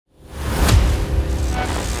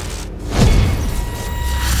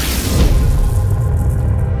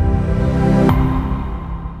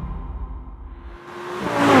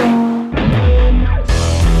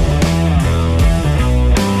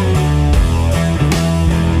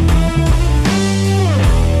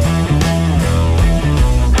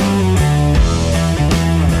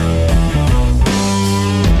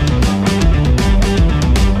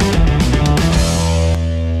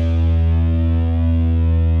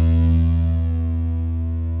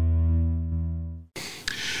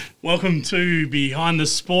Welcome to Behind the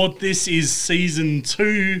Sport. This is season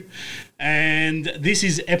 2, and this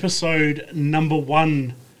is episode number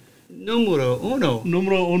 1. Numero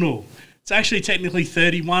uno. It's actually technically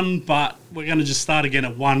 31, but we're going to just start again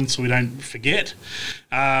at 1 so we don't forget.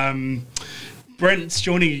 Brent's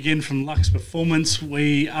joining again from Lux Performance.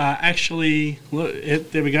 We are actually, look,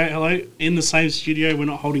 there we go, hello, in the same studio. We're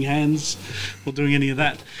not holding hands or doing any of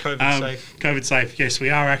that. COVID safe. COVID safe, yes. We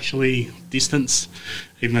are actually distanced,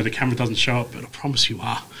 even though the camera doesn't show up, but I promise you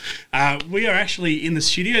are. We are actually in the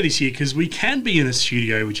studio this year because we can be in a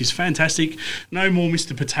studio, which is fantastic. No more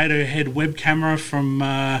Mr. Potato Head web camera from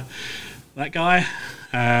that guy,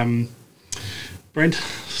 Brent.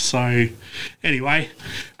 So anyway,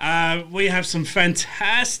 we have some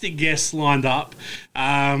fantastic guests lined up.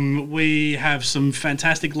 We have some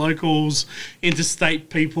fantastic locals, interstate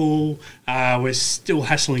people. We're still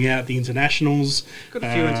hassling out the internationals. Got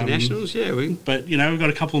a few internationals, yeah. But you know, we've got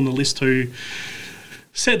a couple on the list who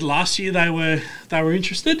said last year they were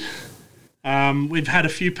interested. We've had a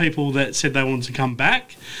few people that said they wanted to come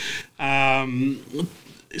back. A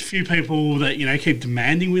few people that, you know, keep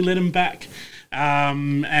demanding we let them back.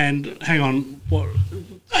 And hang on, what?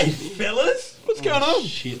 Hey, fellas, what's going on?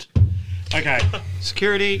 Shit. Okay.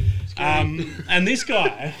 Security. And this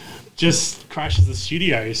guy just crashes the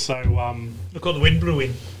studio. So Look all the wind blew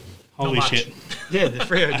in. holy much. shit. Yeah, the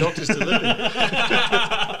Freo doctors delivered.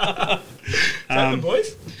 Happening,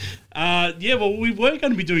 boys? Yeah, well, we were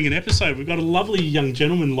going to be doing an episode. We've got a lovely young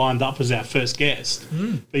gentleman lined up as our first guest,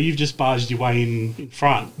 but you've just barged your way in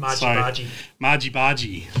front. Margie. Margie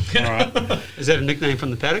Bargie. All right. Is that a nickname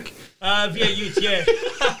from the paddock? Yeah, Utes, yeah.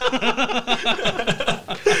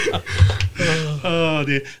 Oh,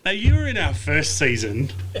 dear. Now, you were in our first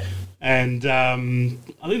season, and I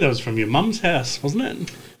think that was from your mum's house, wasn't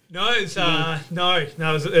it? No, it's, no,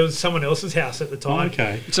 it was someone else's house at the time.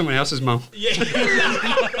 Okay. It's someone else's mum. Yeah.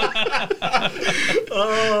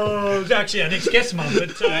 Oh, it was actually our next guest, mum, but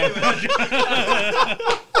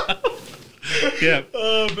Yeah.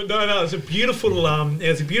 but no, it was a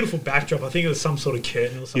beautiful, backdrop. I think it was some sort of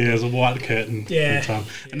curtain or something. Yeah, there's a white curtain. Yeah. But,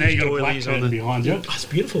 and now you've got a black Doilies on curtain the- behind you. Oh, it's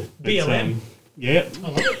beautiful. It's, BLM. yeah. I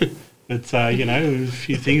love it. But, you know, a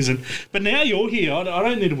few things. But now you're here. I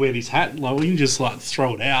don't need to wear this hat. Like, we can just, like,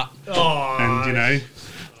 throw it out. Oh, And, you know,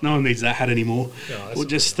 no one needs that hat anymore. No, that's Or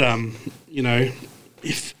just, you know,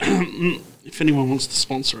 if if anyone wants to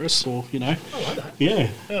sponsor us or, you know. I like that. Yeah.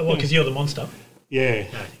 Well, because you're the monster. Yeah.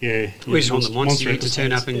 Yeah. We just want the monster to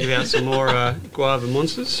turn episodes. up and give out some more guava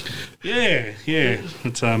monsters. Yeah.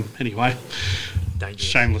 But, anyway, Dangerous.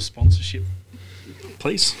 shameless sponsorship.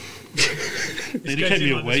 Please. This Need to goes keep in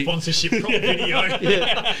me on the awake. sponsorship prop video.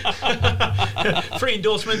 Free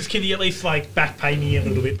endorsements. Can you at least like back pay me a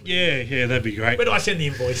little bit? Yeah, that'd be great. Where do I send the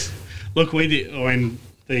invoice? Look, we did, when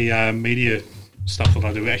the media stuff that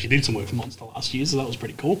I do, we actually did some work for Monster last year, so that was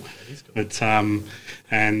pretty cool. That is cool. But,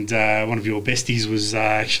 and one of your besties was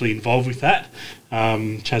actually involved with that,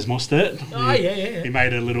 Chaz Mostert. Oh, yeah. He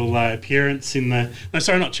made a little appearance in the... No,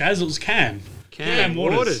 sorry, not Chaz, it was Cam. Cam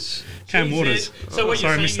Waters. Cam So Waters. So what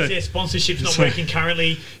Sorry, you're saying is their sponsorship's not Sorry. working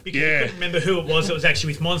currently because you couldn't remember who it was that was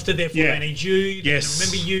actually with Monster, therefore Yeah. they need you, they Yes.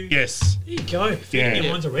 remember you. Yes. There you go. Yeah.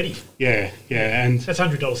 Yeah. Mine's already. Yeah, and... That's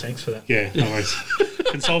 $100, thanks for that. Yeah, no worries.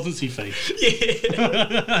 Consultancy fee.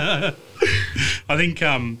 Yeah. I think,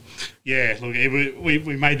 look,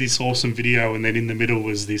 we made this awesome video, and then in the middle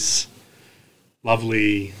was this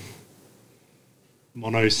lovely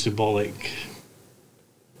monosymbolic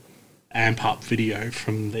amp up video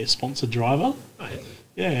from their sponsor driver. Oh, yeah.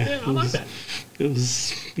 Yeah, Yeah, I like that. It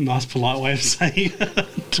was a nice, polite way of saying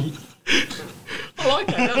it. I like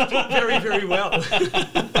that. That was put very, very well.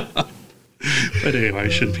 But anyway,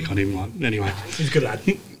 we shouldn't pick on him. Anyway, He's a good lad.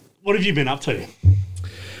 what have you been up to?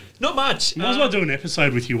 Not much. Might as well do an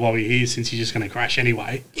episode with you while we're here, since you're just going to crash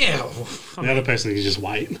anyway. Yeah. The other person can just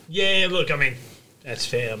wait. Yeah, look, I mean, that's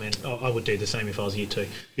fair. I mean, I would do the same if I was you too.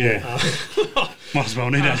 Yeah. Might as well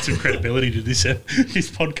need to add some credibility to this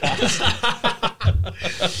podcast.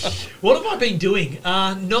 What have I been doing?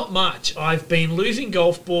 Not much. I've been losing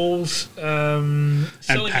golf balls, And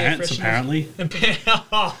selling air pants, fresheners. apparently.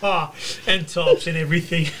 And tops and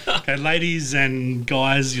everything. Okay, ladies and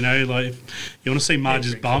guys, you know, like, if you want to see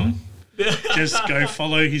Marge's drink bum, just go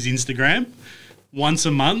follow his Instagram. Once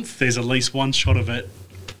a month, there's at least one shot of it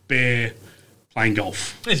bare playing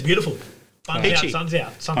golf. It's beautiful. Buns out, Peachy. sun's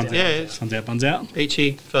out. Sun's out. Yeah, Sun's out, buns out.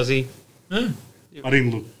 peachy, fuzzy. I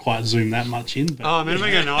didn't look quite zoomed that much in. But Oh, I mean, I'm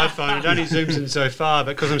getting an iPhone. It only zooms in so far,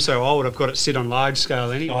 but because I'm so old, I've got it sit on large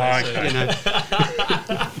scale anyway. Oh, So, okay. you know,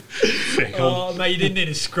 fair call. Oh, mate, you didn't need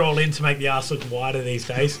to scroll in to make the arse look wider these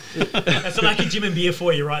days. That's a lucky gym and beer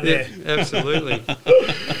for you right there. yeah, absolutely.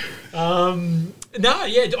 No,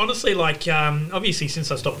 yeah, honestly, like, obviously,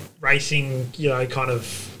 since I stopped racing,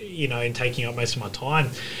 and taking up most of my time,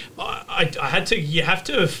 I had to, you have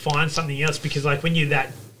to find something else because, like, when you're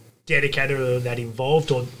that dedicated or that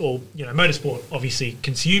involved or motorsport obviously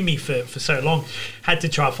consumed me for so long, had to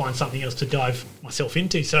try to find something else to dive myself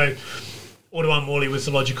into. So, Auto One Morley was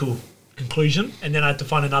the logical conclusion, and then I had to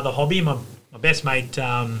find another hobby. My best mate,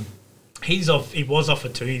 he was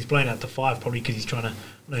offered to. He's blown out to 5 probably because he's trying to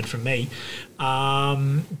learn from me. I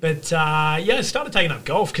started taking up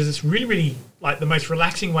golf because it's really, really like the most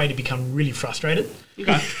relaxing way to become really frustrated.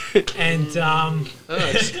 Okay. And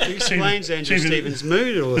It explains Andrew cheaper- Stevens'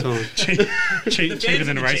 mood all the time. cheaper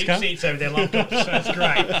than a race car. Do seats over their laptops, so it's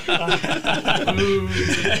great.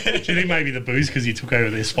 you think maybe the booze because you took over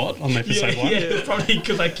their spot on episode 1? Yeah, probably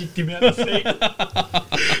because I kicked him out of the seat.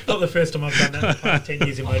 Not the first time I've done that in the past 10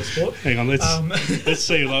 years in motorsport. Hang on, let's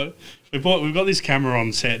see. Like, we've got this camera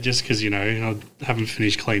on set just because I haven't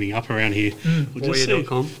finished cleaning up around here. We'll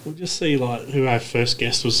just see like who our first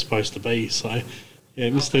guest was supposed to be. So, yeah,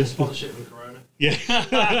 Mr. Sponsorship from Corona. Yeah.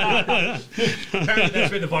 Apparently that's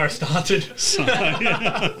where the virus started. So,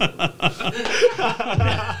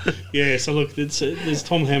 yeah. So look, there's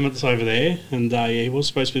Tom Hammett's over there, and he was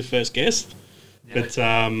supposed to be the first guest, but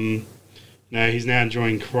no, he's now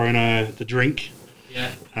enjoying Corona, the drink.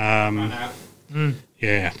 Yeah. Um, Run out.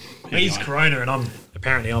 yeah. He's Anyway. Corona, and I'm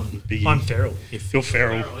Biggie. I'm feral. If You're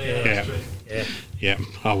feral. Oh, Yeah. that's true. yeah, Yeah.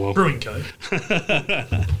 Oh well. Brewing Co.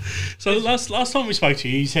 So last time we spoke to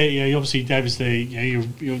you said you obviously gave us the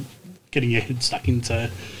you're getting your head stuck into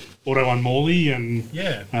Auto One Morley and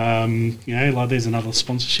Yeah. like there's another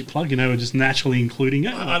sponsorship plug. We're just naturally including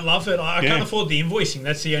it. I love it. I Yeah. can't afford the invoicing.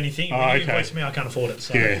 That's the only thing. Oh, When you okay. invoice me, I can't afford it.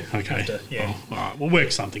 So Yeah. I Okay. have to- yeah. All right. We'll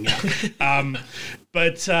work something out.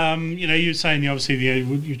 But you're saying obviously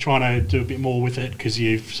you're trying to do a bit more with it because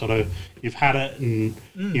you've had it and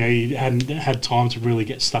you hadn't had time to really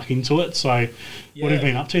get stuck into it. So what have you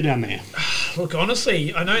been up to down there? Look,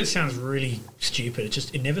 honestly, I know it sounds really stupid.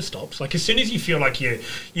 It never stops. Like as soon as you feel like you're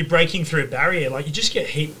breaking through a barrier, like you just get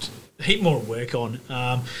heap more work on.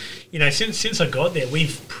 Since I got there,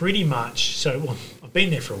 we've pretty much I've been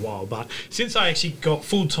there for a while, but since I actually got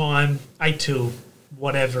full time 8 till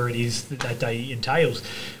whatever it is that day entails,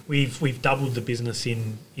 we've doubled the business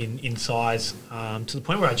in size to the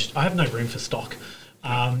point where I have no room for stock.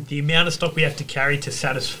 The amount of stock we have to carry to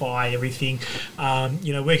satisfy everything,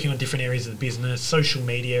 working on different areas of the business, social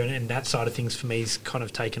media and that side of things for me is kind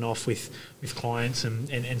of taken off with clients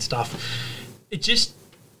and stuff.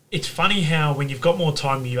 It's funny how when you've got more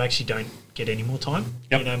time, you actually don't get any more time.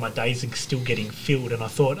 Yep. My days are still getting filled, and I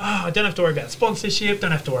thought, I don't have to worry about sponsorship,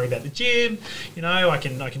 don't have to worry about the gym. I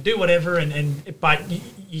can do whatever, but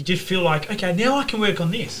you just feel like, okay, now I can work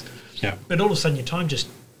on this. Yeah. But all of a sudden, your time just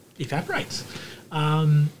evaporates.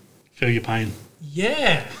 Feel your pain.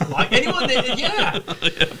 Yeah, like anyone that, yeah.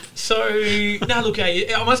 So, no, look,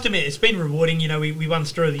 I must admit, it's been rewarding. We won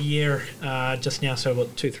Store of the Year just now, so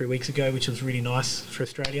 2-3 weeks ago, which was really nice for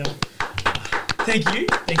Australia. Thank you.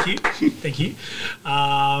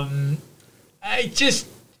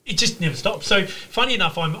 It just never stops. So, funny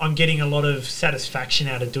enough, I'm getting a lot of satisfaction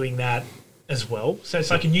out of doing that as well. So it's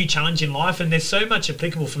like a new challenge in life, and there's so much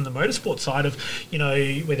applicable from the motorsport side of,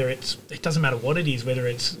 whether it doesn't matter what it is, whether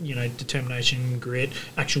it's, determination, grit,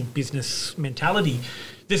 actual business mentality,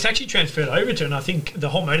 this actually transferred over to, and I think the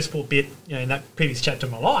whole motorsport bit, in that previous chapter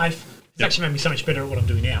of my life, it's actually made me so much better at what I'm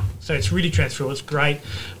doing now. So it's really transferable. It's great.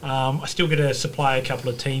 I still get to supply a couple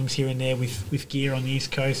of teams here and there with gear on the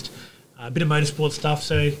East Coast, a bit of motorsport stuff.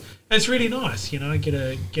 So it's really nice, get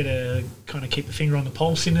to kind of keep the finger on the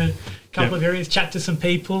pulse in a couple of areas, chat to some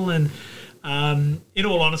people, and in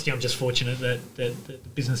all honesty, I'm just fortunate that the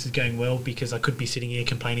business is going well, because I could be sitting here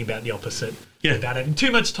complaining about the opposite, about having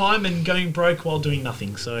too much time and going broke while doing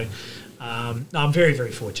nothing. So I'm very,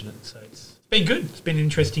 very fortunate. So it's been good. It's been an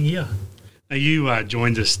interesting year. Now you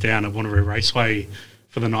joined us down at Wanneroo Raceway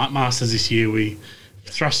for the Night Masters this year. We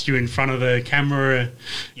thrust you in front of the camera,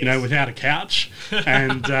 without a couch,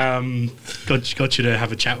 and got you to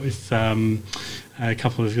have a chat with a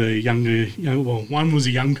couple of younger. One was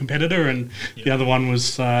a young competitor, and the other one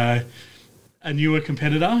was a newer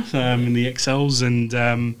competitor in the XLs, and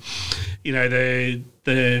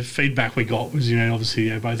the feedback we got was, obviously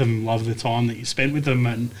both of them loved the time that you spent with them,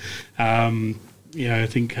 and I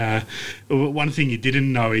think one thing you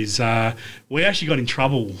didn't know is we actually got in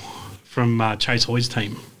trouble from Chase Hoy's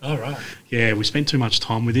team. Oh, right. Yeah, we spent too much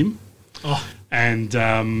time with him. Oh, And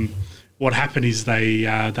what happened is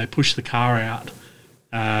they pushed the car out.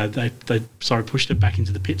 They pushed it back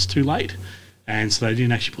into the pits too late, and so they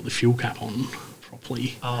didn't actually put the fuel cap on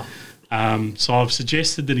properly. oh. So I've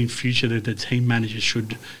suggested that in future that the team managers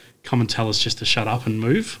should come and tell us just to shut up and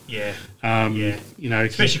move. Yeah. Yeah.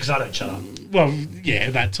 Especially because I don't shut up. Well,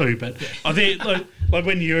 yeah, that too. But I think like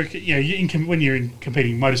when you're when you're in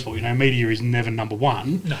competing motorsport, media is never number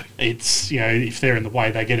one. No. It's if they're in the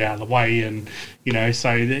way, they get out of the way, and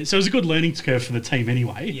so it was a good learning curve for the team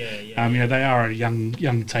anyway. Yeah. They are a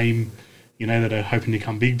young team. That are hoping to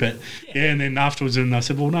come big, but and then afterwards, and I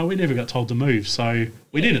said, well, no, we never got told to move, so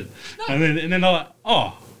we didn't. No. And then they're like,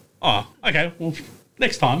 oh, okay, well,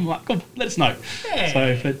 next time, I'm like, God, let us know. Yeah.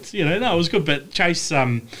 So, but no, it was good. But Chase,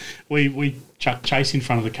 we chucked Chase in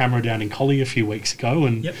front of the camera down in Collie a few weeks ago,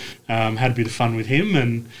 and had a bit of fun with him.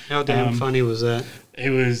 And how damn funny was that? It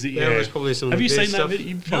was. There was probably some. Have you seen stuff. that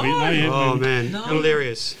video? Oh man,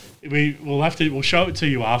 hilarious. We'll show it to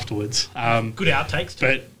you afterwards. Good outtakes too.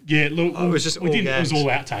 But yeah, look, it was just all gags. It was all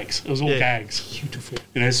outtakes. It was all gags. Beautiful.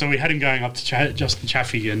 So we had him going up to Justin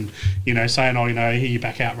Chaffee and saying, "Oh, here you're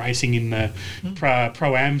back out racing in the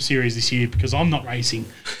Pro-Am series this year because I'm not racing,"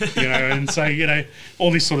 and so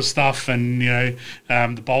all this sort of stuff, and the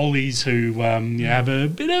Bowleys who have a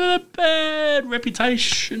bit of a bad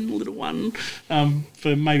reputation, a little one,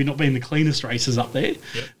 for maybe not being the cleanest racers up there.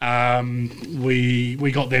 Yep.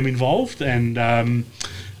 We got them involved, and it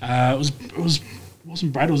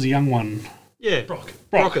wasn't Brad, it was the young one. Yeah, Brock.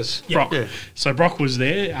 Brockers. Brock. Yeah. So Brock was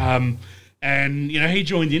there, and he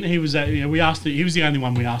joined in. He was we asked. He was the only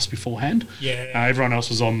one we asked beforehand. Yeah. Everyone else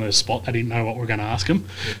was on the spot. They didn't know what we were going to ask him,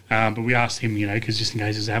 but we asked him, because just in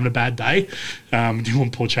case he was having a bad day, do you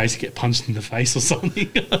want poor Chase to get punched in the face or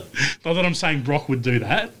something? Not that I'm saying Brock would do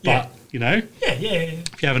that, but. Yeah.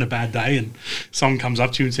 If you're having a bad day and someone comes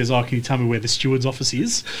up to you and says, "Oh, can you tell me where the steward's office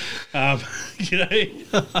is?"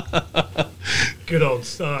 Good old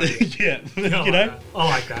style. Yeah, I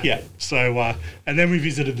like that. Yeah. So, and then we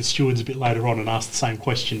visited the stewards a bit later on and asked the same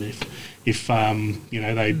question if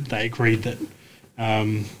they agreed that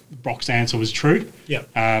Brock's answer was true. Yeah.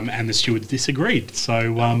 And the stewards disagreed.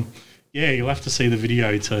 So, you'll have to see the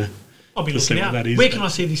video to. I'll be to see looking what out. that is. Where can I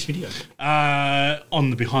see this video? On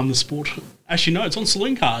the Behind the Sport. Actually, no, it's on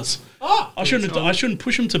Saloon Cars. Oh, I shouldn't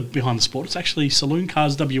push them to Behind the Sport. It's actually Saloon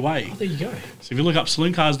Cars WA. Oh, there you go. So if you look up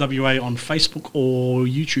Saloon Cars WA on Facebook or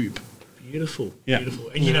YouTube. Beautiful. Yeah. Beautiful.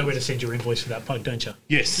 And you know where to send your invoice for that plug, don't you?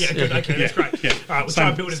 Yes. Yeah, good. Okay, that's great. Yeah. All right, we'll try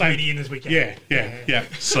and build as many in as we can. Yeah.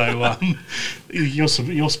 So you're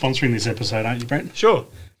sponsoring this episode, aren't you, Brent? Sure.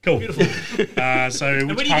 Cool. Beautiful. So and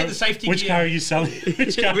where do you get the safety which gear? car are you selling?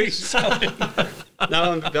 Which car are you selling?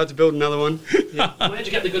 No, I'm about to build another one. Yeah. Where'd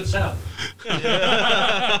you get the good setup?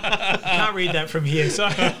 Can't read that from here. So.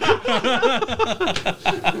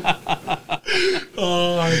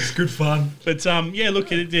 Oh, it's good fun. But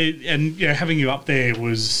look, and having you up there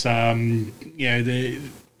was the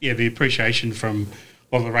appreciation from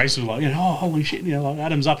a lot of the racers were like, oh, holy shit, like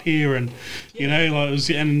Adam's up here, and I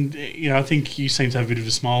think you seem to have a bit of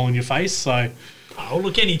a smile on your face. So, oh,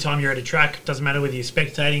 look, anytime you're at a track, doesn't matter whether you're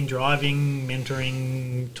spectating, driving,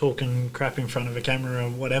 mentoring, talking crap in front of a camera or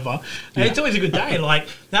whatever. Yeah. It's always a good day. Like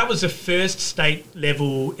that was the first state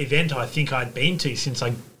level event I think I'd been to since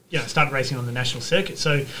I started racing on the national circuit.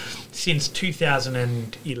 So since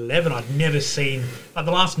 2011, I'd never seen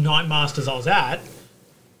the last Night Masters I was at.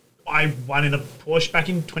 I won in a Porsche back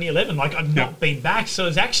in 2011. Like, I've not been back. So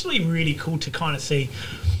it's actually really cool to kind of see,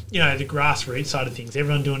 the grassroots side of things.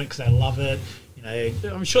 Everyone doing it because they love it.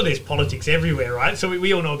 I'm sure there's politics everywhere, right? So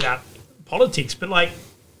we all know about politics. But,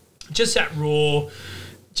 just that raw,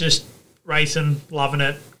 just racing, loving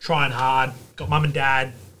it, trying hard, got mum and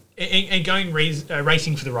dad, and going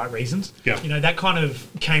racing for the right reasons. Yeah. That kind of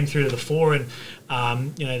came through to the fore, and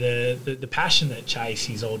the passion that Chase,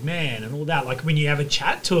 his old man, and all that. Like when you have a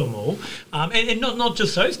chat to them all, and not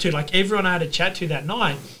just those two. Like everyone I had a chat to that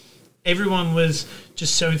night, everyone was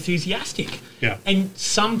just so enthusiastic. Yeah. And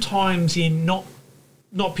sometimes in not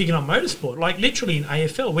picking up motorsport, like literally in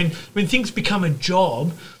AFL, when things become a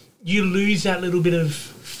job, you lose that little bit of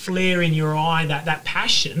flair in your eye, that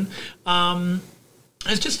passion.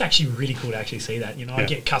 It's just actually really cool to actually see that. I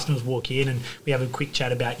get customers walk in and we have a quick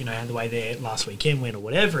chat about, how the way their last weekend went or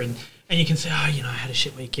whatever. And you can say, I had a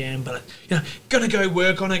shit weekend, but, going to go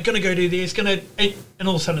work on it, going to go do this, and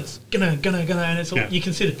all of a sudden it's going to, and it's all, you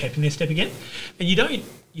can see the pep in their step again. And you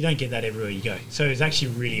don't get that everywhere you go. So it's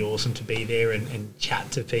actually really awesome to be there and chat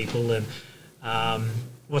to people. And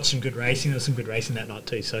Watched some good racing. There was some good racing that night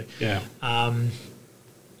too. So Yeah.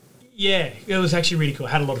 yeah, it was actually really cool.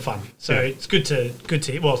 Had a lot of fun. So Yeah. it's good to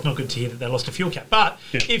hear. Well, it's not good to hear that they lost a fuel cap. But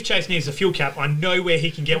Yeah. if Chase needs a fuel cap, I know where he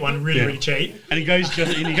can get one really, Yeah. really cheap. And he goes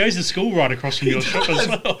to school right across from your shop as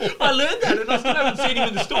well. I learned that, and I still haven't seen him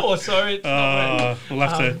in the store. So it's not We'll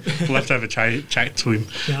have to have a chat to him.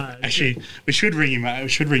 No, Actually, we should ring him. We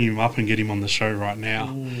should ring him up and get him on the show right now.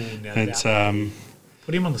 Ooh, now It's that.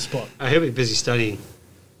 Put him on the spot. Oh, he'll be busy studying.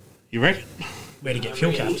 you reckon? Where to get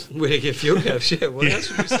fuel caps? Where to get fuel caps? Yeah, what else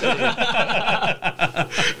would you study? I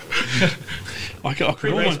could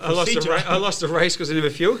Pre-race almost, I lost a race because I didn't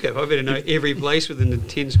have a fuel cap. I better know every place within the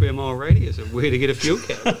 10 square mile radius of where to get a fuel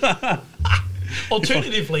cap.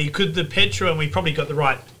 Alternatively, could the petrol, and we probably got the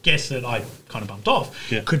right guess that I kind of bumped off,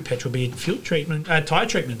 Yeah. could petrol be fuel treatment, tyre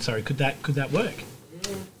treatment, sorry, could that work?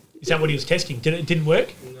 Is that what he was testing? It didn't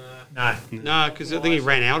work? No. No, because I think he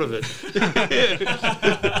ran out of it.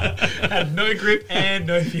 Had no grip and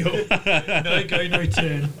no fuel. No go, no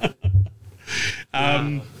turn.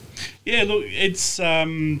 Yeah, look, it's. I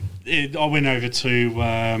went over to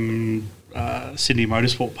Sydney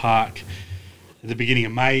Motorsport Park at the beginning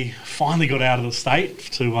of May. Finally got out of the state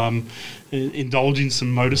to indulge in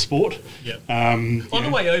some motorsport. Yep. On On the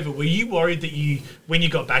way over, were you worried that when you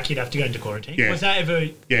got back, you'd have to go into quarantine? Yeah. Was that ever?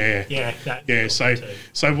 Yeah. Yeah. That. Yeah, so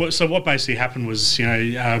what basically happened was,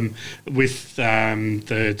 with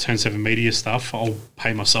the Turn 7 media stuff, I'll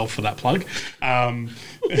pay myself for that plug.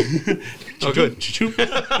 Oh, good. you can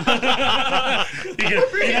have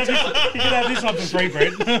this one for free,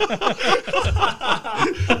 Brent.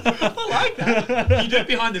 I like that. You do it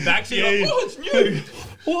behind the back, so you're Yeah. like, oh, it's new.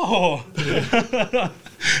 Whoa!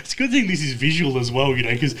 It's a good thing this is visual as well,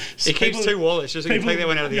 because It keeps two wallets, just so you can take that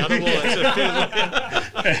one out of the other wallet. So it feels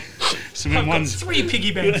like So when I've got one's 3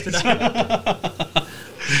 piggy banks today.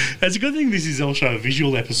 It's a good thing this is also a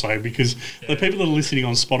visual episode because the people that are listening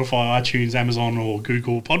on Spotify, iTunes, Amazon, or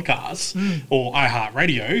Google Podcasts or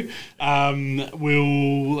iHeartRadio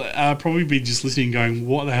will probably be just listening going,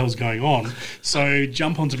 what the hell's going on? So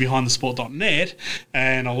jump onto behindthesport.net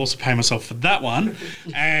and I'll also pay myself for that one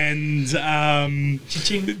and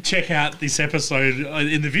Cha-ching. check out this episode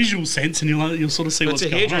in the visual sense and you'll sort of see it's what's a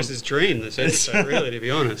going on. hairdresser's dream, this episode, really, to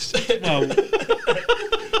be honest. Well,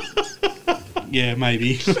 yeah,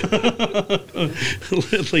 maybe.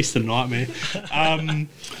 At least a nightmare.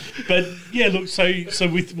 But yeah, look. So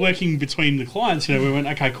with working between the clients, we went,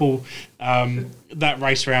 okay, cool. That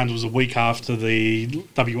race round was a week after the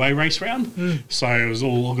WA race round, so it was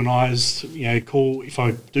all organised. Cool. If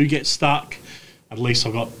I do get stuck, at least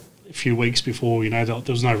I got a few weeks before. There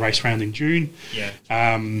was no race round in June.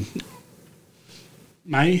 Yeah.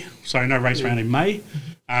 May, so no race round in May.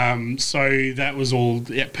 So that was all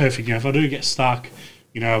perfect. If I do get stuck,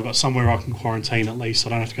 I've got somewhere I can quarantine at least. I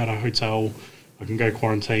don't have to go to a hotel. I can go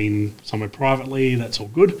quarantine somewhere privately. That's all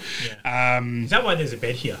good. Yeah. Is that why there's a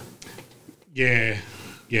bed here? Yeah.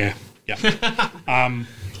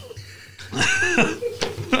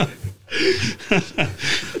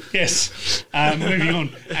 Yes. Moving on,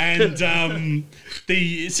 and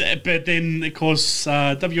but then of course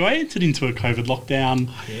WA entered into a COVID lockdown.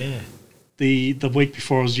 Yeah. The week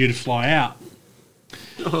before I was due to fly out.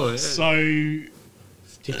 Oh, yeah. So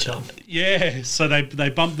Stitch up. yeah, so they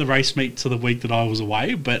bumped the race meet to the week that I was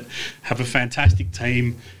away, but have a fantastic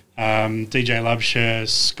team. DJ Labshire,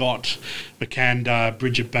 Scott McCanda,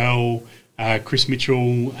 Bridget Bell, Chris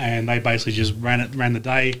Mitchell, and they basically just ran the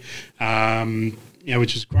day.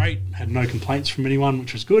 Which was great. Had no complaints from anyone,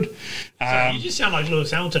 which was good. You just sound like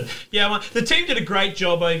Lewis Hamilton. Yeah, well, the team did a great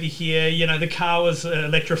job over here. The car was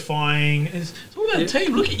electrifying. It's all about the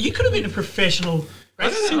team. Look, you could have been a professional.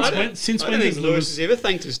 Since I when don't has think Lewis has ever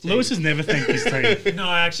thanked his team. Lewis has never thanked his team.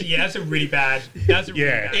 No, actually, yeah, that's a really bad. That's a really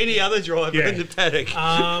Yeah. bad. Any other driver Yeah. in the paddock.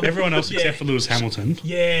 Everyone else yeah. except for Lewis Hamilton.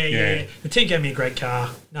 Yeah. Yeah. The team gave me a great car.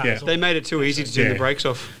 No, Yeah. it's all- They made it too easy to turn Yeah. the brakes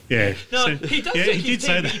off. Yeah. no, So- he does yeah, take he his did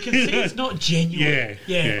say team, but that. you can see it's not genuine.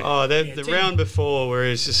 Yeah. Oh, the team. round before where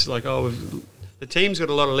it's just like, the team's got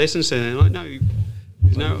a lot of lessons in it. Like, no,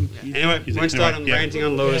 there's no. Anyway, You won't think- start anyway, on yeah. ranting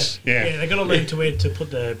on Lewis. Yeah. They got to learn to where to put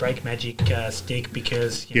the brake magic stick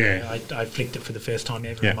because I flicked it for the first time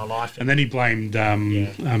ever in my life. And then he blamed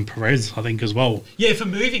Perez, I think, as well. Yeah, for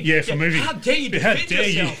moving. Yeah, for moving. How dare you How defend dare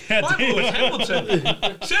you. yourself? How I'm dare you. Lewis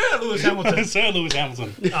Hamilton. Sir Lewis Hamilton. Sir Lewis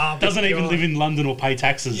Hamilton. Oh, Doesn't even God. live in London or pay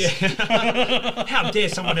taxes. Yeah. How dare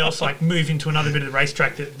someone else move into another bit of the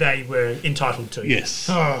racetrack that they were entitled to? Yes.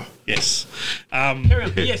 Oh. Yes. Carry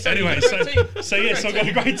on. Yeah, so Anyway, you've got a great team. so yes, I've got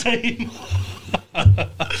a great team.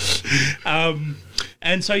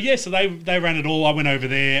 And so they ran it all. I went over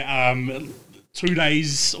there. 2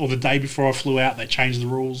 days or the day before I flew out, they changed the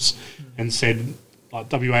rules and said, like,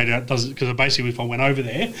 WA does it, because basically if I went over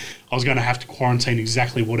there, I was going to have to quarantine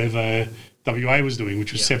exactly whatever WA was doing,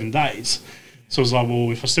 which was 7 days. So I was like,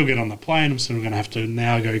 well, if I still get on the plane, I'm still going to have to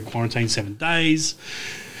now go quarantine 7 days.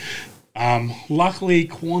 Luckily,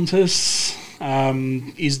 Qantas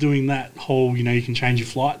is doing that whole, you can change your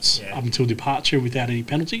flights up until departure without any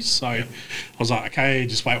penalties. So I was like, okay,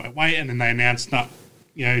 just wait. And then they announced, no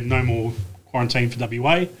more quarantine for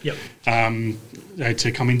WA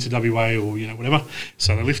to come into WA or, whatever.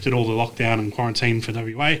 So they lifted all the lockdown and quarantine for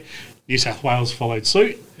WA. New South Wales followed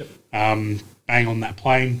suit. Bang on that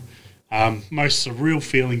plane. Most surreal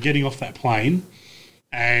feeling getting off that plane,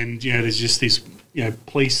 and there's just this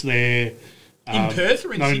police there in Perth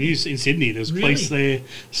or in Sydney? In Sydney. There's police there,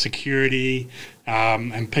 security,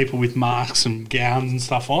 and people with masks and gowns and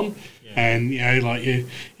stuff on. And you're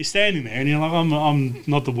standing there, and you're like, I'm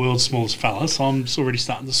not the world's smallest fella, so I'm already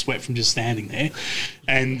starting to sweat from just standing there,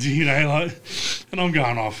 and and I'm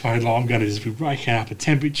going off. I'm going to just be breaking up a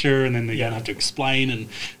temperature, and then they're going to have to explain, and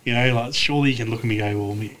surely you can look at me and go,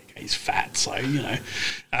 well, he's fat, so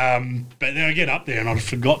but then I get up there and I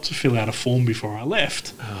forgot to fill out a form before I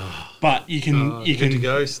left. But you can good to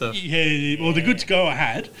go stuff. Well, the good to go I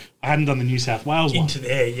hadn't done the New South Wales one. Into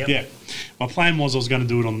there, Yeah. My plan was I was going to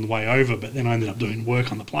do it on the way over, but then I ended up doing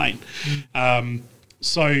work on the plane.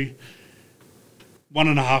 So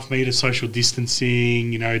 1.5 metre social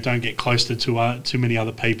distancing, don't get close to too many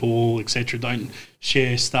other people, etc. Don't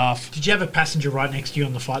share stuff. Did you have a passenger right next to you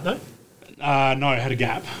on the flight, though? No, I had a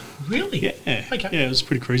gap. Really? Yeah. Okay. Yeah, it was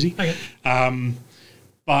pretty crazy. Okay.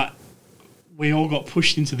 But we all got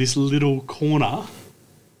pushed into this little corner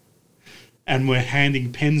and we're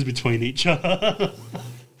handing pens between each other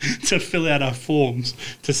to fill out our forms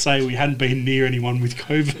to say we hadn't been near anyone with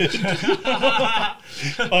COVID.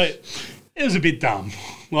 It was a bit dumb.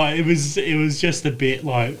 It was just a bit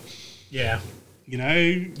like... Yeah.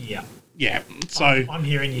 Yeah. Yeah, so... I'm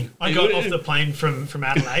hearing you. I got off the plane from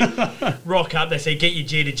Adelaide, rock up, they say, get your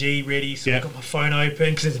G2G ready. So I've got my phone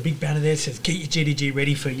open, because there's a big banner there that says, get your G2G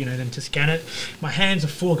ready for, them to scan it. My hands are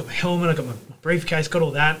full, I've got my helmet, I've got my briefcase, got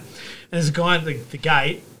all that. And there's a guy at the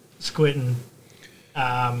gate squirting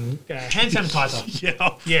hand sanitizer.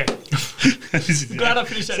 Yeah. Glad I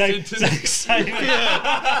finished that sentence. Same.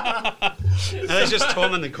 And there's just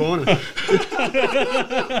Tom in the corner.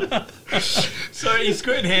 So he's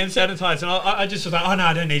squirting hand sanitizer, and I just was like, oh no,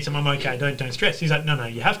 I don't need some, I'm okay, don't stress. He's like, no,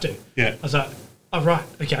 you have to. Yeah. I was like, oh right,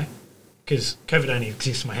 okay. Because COVID only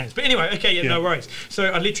exists in my hands. But anyway, okay, no worries. So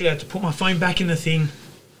I literally had to put my phone back in the thing,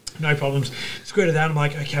 no problems. Squirted out, I'm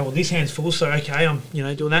like, okay, well this hand's full, so okay, I'm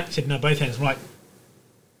doing that. He said, no, both hands. I'm like,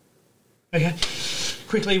 okay.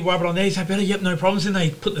 Quickly wipe it on there. Is that better? Yep, no problems. Then they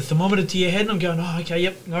put the thermometer to your head, and I'm going, oh, okay,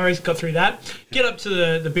 yep, no worries, got through that. Get up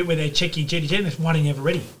to the bit where they check your GDG, and why didn't you have it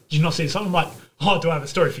ready? Did you not see this? I'm like, oh, do I have a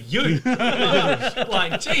story for you?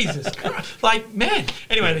 Like, Jesus Christ. Like, man.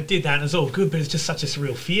 Anyway, they did that, and it's all good, but it's just such a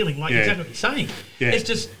surreal feeling. Like, exactly what you're saying. Yeah. It's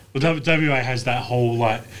just... Well, WA has that whole,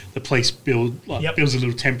 the police builds a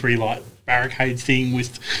little temporary, barricade thing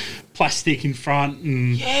with plastic in front.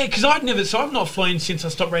 And yeah, because I've not flown since I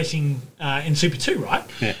stopped racing in Super 2, right?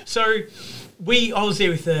 Yeah. So I was there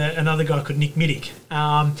with another guy called Nick Middick,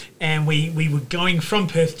 and we were going from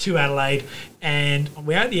Perth to Adelaide, and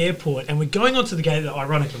we're at the airport, and we're going onto the gate that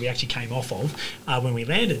ironically we actually came off of when we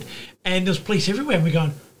landed, and there's police everywhere, and we're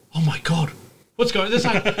going, oh my God, what's going on? There's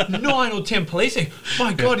 9 or 10 police there.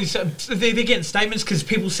 My God, they're getting statements because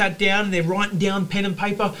people sat down and they're writing down pen and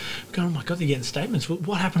paper. I'm going, oh my God, they're getting statements.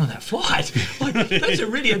 What happened on that flight? That's a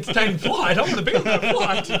really entertaining flight. I want to be on that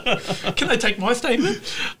flight. Can they take my statement?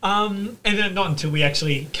 And then not until we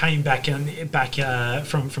actually came back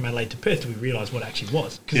from Adelaide to Perth did we realise what it actually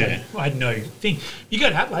was. Because I had no thing. You go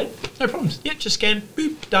to Adelaide, no problems. Yep, just scan,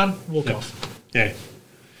 boop, done, walk off. Yeah.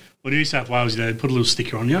 Well, New South Wales, they put a little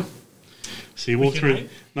sticker on you. So you walk through...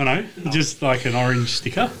 No, just like an orange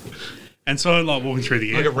sticker. And so, walking through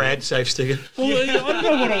the airport... Like a rad safe sticker. Well, I don't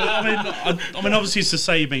know what I mean, obviously it's to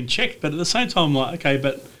say you've been checked, but at the same time, okay,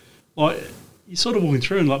 but, you're sort of walking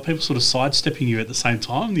through and, people sort of sidestepping you at the same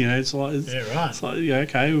time, it's like... It's like,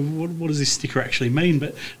 okay, what does this sticker actually mean?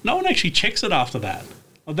 But no one actually checks it after that.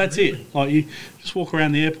 That's it. You just walk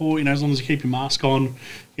around the airport, as long as you keep your mask on,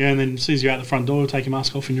 and then as soon as you're out the front door, take your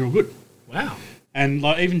mask off and you're all good. Wow. And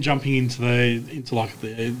even jumping into the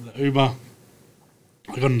Uber,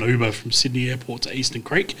 I got an Uber from Sydney Airport to Eastern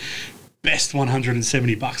Creek. Best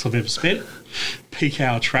 $170 I've ever spent. Peak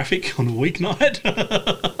hour traffic on a weeknight.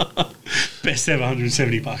 Best ever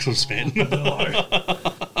 $170 I've spent. No.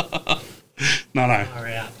 No. Far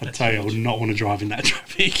out. I tell you, I would not want to drive in that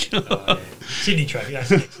traffic. Sydney traffic,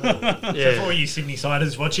 that's next level. Yeah. So for all you Sydney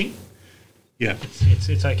siders watching, Yeah,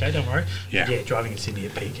 it's okay, don't worry. Yeah. Driving in Sydney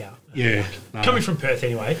at peak hour. yeah. No. Coming from Perth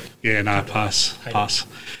anyway. Yeah, no, pass. Hate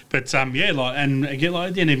But yeah, like, and again, like,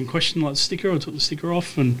 I didn't even question like the sticker. I took the sticker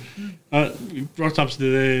off and we rocked up to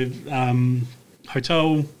the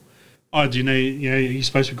hotel. Oh, do you know? Are you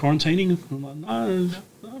supposed to be quarantining? I'm like, no.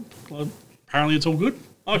 Like, apparently, it's all good.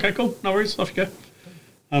 Okay, cool. No worries. Off you go.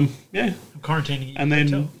 Yeah, I'm quarantining at and your then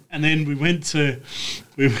hotel. we went to.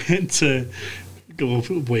 I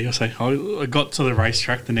got to the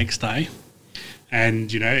racetrack the next day,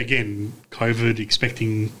 and again, COVID,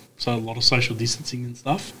 expecting a lot of social distancing and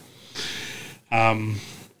stuff.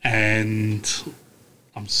 And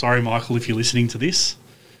I'm sorry, Michael, if you're listening to this,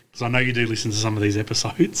 because I know you do listen to some of these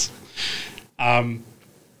episodes.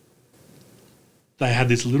 They had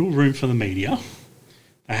this little room for the media.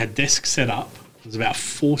 They had desks set up. There's about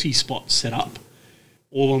 40 spots set up,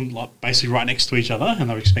 all on basically right next to each other, and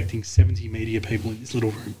they were expecting 70 media people in this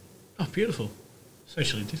little room. Oh, beautiful.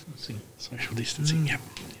 Socially distancing. Social distancing, yep.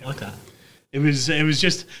 I like that. It was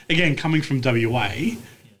just, again, coming from WA,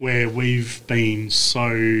 where we've been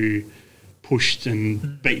so pushed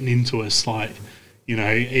and beaten into us,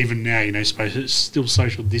 even now, suppose it's still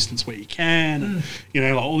social distance where you can,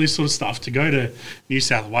 and, all this sort of stuff. To go to New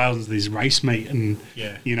South Wales and this race meet and,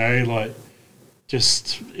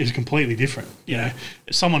 just it was completely different. If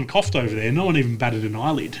someone coughed over there, no one even batted an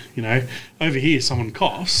eyelid. Over here, someone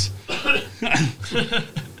coughs, and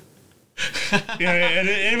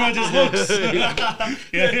everyone just looks.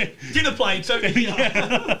 Dinner plate. So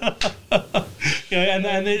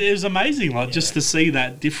and it was amazing, just to see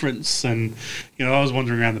that difference. And I was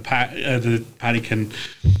wandering around the paddock and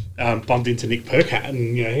bumped into Nick Percat,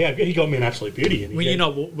 and he got me an absolute beauty. And were you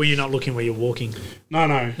not looking where you're walking?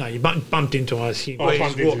 No, you bumped into us. Oh, I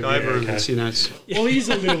bumped Walk into him, over him, okay. and Well, he's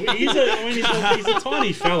a little. He's a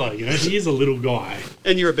tiny fella. He is a little guy.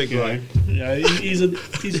 and you're a big You guy. know, he's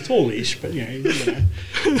tallish, but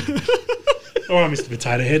all right, Mr.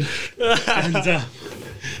 Potato Head, but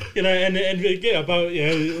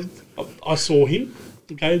I saw him.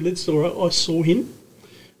 Okay, I saw him,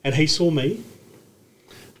 and he saw me.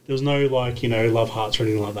 There was no love hearts or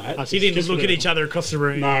anything like that. So you didn't just look at each other across the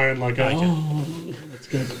room. No, and that's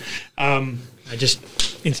good.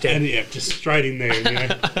 Just instead. And just straight in there.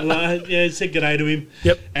 Said g'day to him.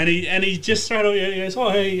 Yep. And he just straight away goes, "Oh,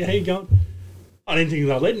 hey, how you going? I didn't think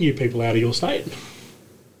they were letting you people out of your state."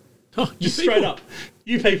 Oh, Just straight up,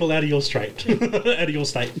 you people out of your state, out of your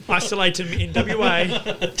state. Isolate them in WA.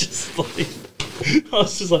 Just like, I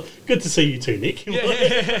was just like, good to see you too, Nick. I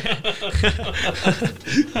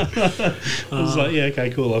was like, yeah, okay,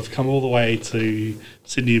 cool. I've come all the way to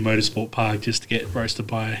Sydney Motorsport Park just to get roasted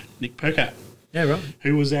by Nick Percat, Yeah, right.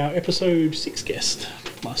 who was our episode 6 guest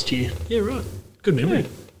last year. Yeah, right. Good memory. Yeah.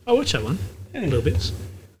 I watched that one. Yeah. A little bit.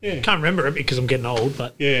 Yeah. Can't remember it because I'm getting old,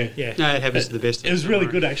 but Yeah. yeah. No, it happens to the best. It was really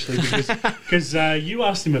good actually because you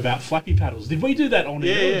asked him about flappy paddles. Did we do that on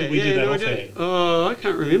air or did we do that off air? Oh, I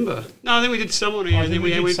can't remember. No, I think we did some on air, and then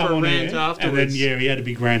we went for a rant afterwards. And then, we had a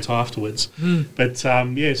big rant afterwards. But,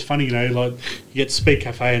 it's funny, you get Speed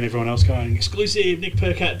Cafe and everyone else going, exclusive, Nick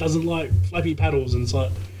Percat doesn't like flappy paddles. And it's like,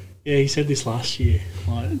 yeah, he said this last year.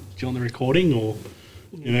 Like, do you want the recording or,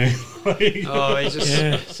 Oh, he's just.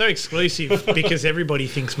 Yeah, so exclusive because everybody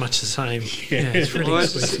thinks much the same. Yeah, it's really Well,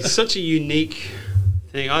 exclusive. it's such a unique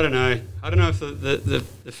thing. I don't know if the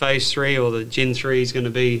Phase 3 or the Gen 3 is going to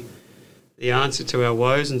be the answer to our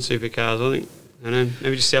woes in supercars. I don't know,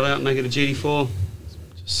 maybe just sell out and make it a GT4.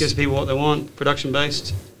 Just gives people what they want, production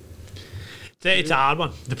based. It's a hard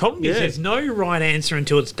one. The problem is there's no right answer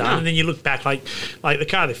until it's done, No. and then you look back like the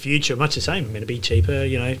car of the future, much the same, meant to be cheaper,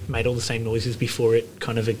 made all the same noises before it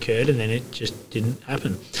kind of occurred, and then it just didn't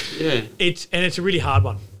happen. Yeah. It's a really hard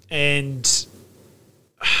one, and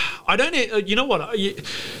I don't. You know what?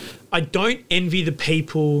 I don't envy the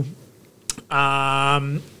people.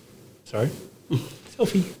 Sorry,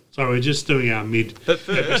 selfie. So we're just doing our But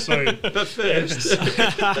first, mid-episode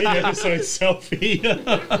mid-episode selfie.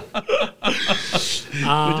 We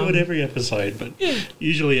do it every episode, but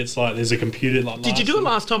usually it's like there's a computer. Did you do it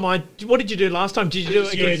last time? What did you do last time? Did you do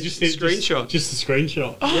it? Yeah, again? just a screenshot. Just a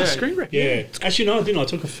screenshot. Oh, Yeah. screen rec. Yeah. Actually, no, I didn't. I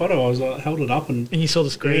took a photo. I was held it up and And you saw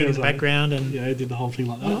the screen Yeah, it in was the like- background, and did the whole thing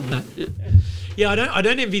like that. I like that. Yeah, I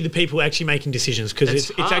don't envy the people actually making decisions because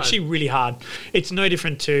it's hard. actually really hard. It's no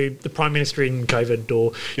different to the Prime Minister in COVID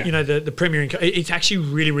or, the Premier in COVID. It's actually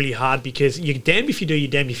really, really hard because you're damned if you do,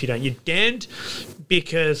 you're damned if you don't. You're damned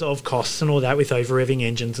because of costs and all that with over-revving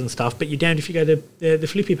engines and stuff, but you're damned if you go the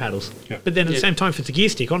flippy paddles. Yeah. But then at the same time, if it's a gear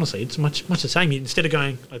stick, honestly, it's much the same. Instead of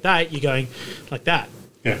going like that, you're going like that.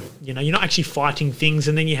 Yeah. You're not actually fighting things,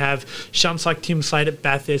 and then you have shunts like Tim Slade at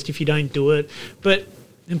Bathurst if you don't do it. But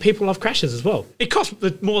then people love crashes as well. It costs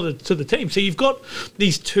more to the team. So you've got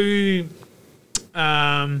these two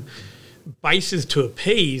bases to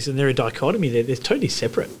appease, and they're a dichotomy there. They're totally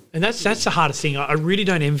separate. And that's the hardest thing. I really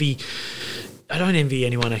don't envy... I don't envy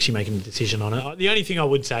anyone actually making a decision on it. The only thing I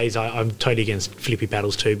would say is I'm totally against flippy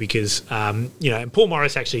paddles too because, and Paul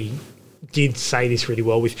Morris actually did say this really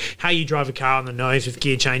well with how you drive a car on the nose with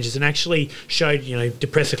gear changes and actually showed,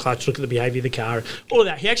 depress the clutch, look at the behaviour of the car, all of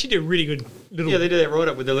that. He actually did a really good little... Yeah, they did that right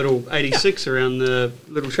up with the little 86 around the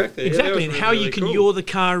little track there. Exactly, and really, how you can yaw the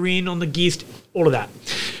car in on the gears, all of that.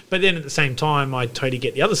 But then at the same time, I totally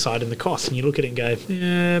get the other side and the cost, and you look at it and go,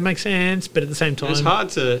 yeah, it makes sense, but at the same time... And it's hard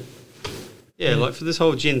to... Yeah, like for this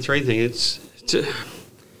whole Gen 3 thing, it's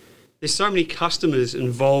there's so many customers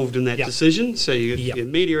involved in that decision. So you got your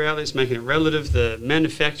media outlets making it relative, the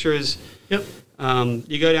manufacturers. Yep.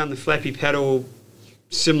 You go down the flappy paddle,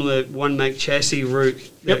 similar one-make chassis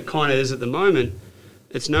route that it kind of is at the moment.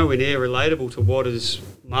 It's nowhere near relatable to what is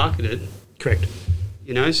marketed. Correct.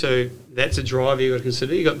 So that's a driver you've got to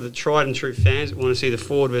consider. You've got the tried and true fans that want to see the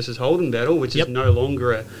Ford versus Holden battle, which is no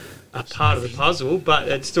longer a part of the puzzle, but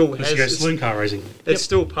it still has... Let's go saloon car racing. It's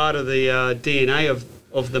still part of the DNA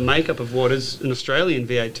of the makeup of what is an Australian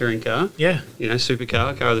V8 touring car. Yeah.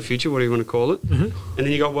 Supercar, car of the future, what do you want to call it? Mm-hmm. And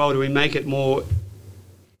then you got, do we make it more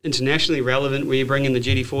internationally relevant where you bring in the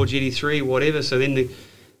GT4, GT3, whatever, so then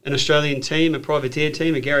an Australian team, a privateer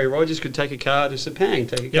team, a Gary Rogers could take a car to Sepang,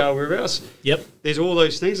 take a car wherever else. Yep. There's all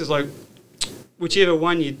those things. It's like, whichever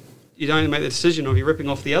one you don't make the decision of, you're ripping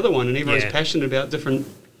off the other one, and everyone's passionate about different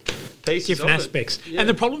different aspects. And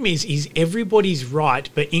the problem is everybody's right,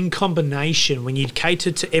 but in combination, when you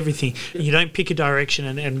cater to everything and you don't pick a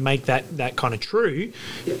direction and make that kind of true,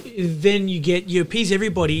 then you appease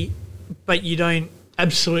everybody, but you don't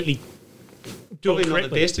absolutely do Probably it correctly. not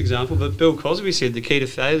the best example, but Bill Cosby said the key to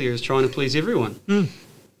failure is trying to please everyone.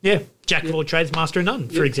 Yeah, jack of all trades, master of none,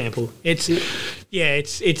 for example. It's a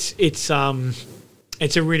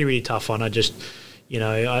really, really tough one. I just...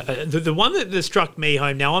 the one that struck me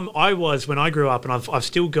home. Now, I was when I grew up, and I've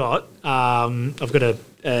still got. I've got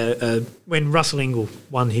when Russell Ingall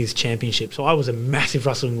won his championship. So I was a massive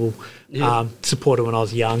Russell Ingall supporter when I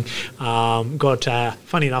was young.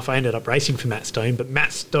 Funny enough, I ended up racing for Matt Stone, but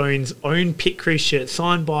Matt Stone's own pit crew shirt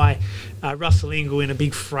signed by Russell Ingall in a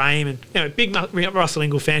big frame, and big Russell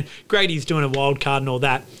Ingall fan. Great, he's doing a wild card and all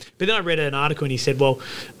that. But then I read an article and he said,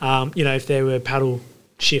 if there were paddle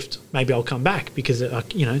shift, maybe I'll come back because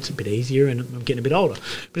it's a bit easier and I'm getting a bit older.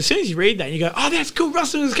 But as soon as you read that, you go, oh, that's cool,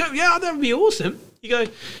 Russell is coming. Yeah, that would be awesome. You go,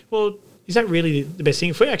 well, is that really the best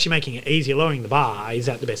thing? If we're actually making it easier, lowering the bar, is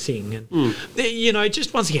that the best thing? And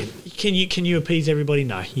just once again, can you appease everybody?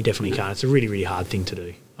 No, you definitely can't. It's a really, really hard thing to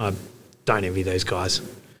do. I don't envy those guys.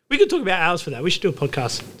 We could talk about ours for that. We should do a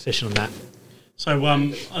podcast session on that. So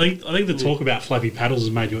I think the talk about flappy paddles has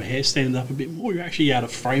made your hair stand up a bit more. You're actually out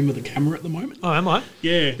of frame with the camera at the moment. Oh, am I?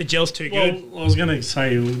 Yeah. The gel's too good. Well, I was going to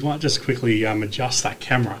say we might just quickly adjust that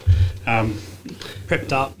camera.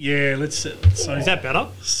 Prepped up. Yeah, let's. So is that better?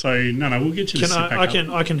 So no, we'll get you to sit back up.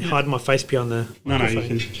 I can hide my face behind the. No,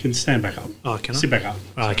 you can stand back up. Oh, can I? Sit back up.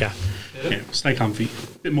 Oh, okay. Yeah, stay comfy.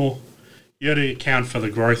 A bit more. You got to account for the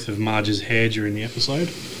growth of Marge's hair during the episode.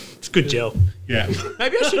 It's good gel. Yeah.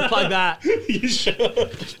 Maybe I should plug that. You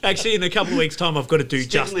should. Actually, in a couple of weeks' time, I've got to do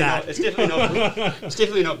just that. It's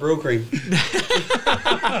definitely not Brill cream.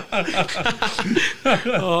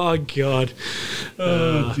 Oh, God.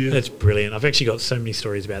 Oh, dear. That's brilliant. I've actually got so many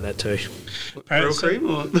stories about that too. Brill cream?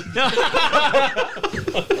 Or?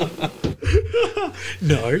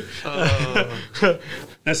 No.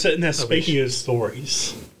 Now, speaking of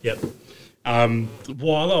stories. Yep.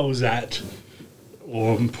 While I was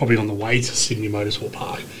or probably on the way to Sydney Motorsport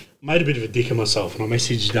Park, I made a bit of a dick of myself, and I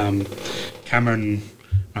messaged Cameron,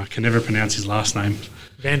 I can never pronounce his last name.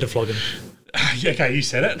 Vandervloggen. Yeah, okay, you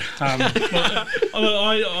said it.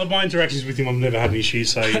 My interactions with him, I've never had an issue,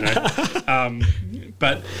 so,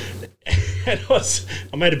 but I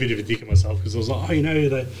made a bit of a dick of myself because I was like,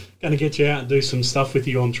 they're going to get you out and do some stuff with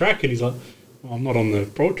you on track, and he's like, well, I'm not on the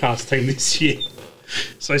broadcast team this year.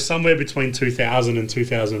 So somewhere between 2000 and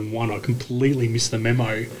 2001, I completely missed the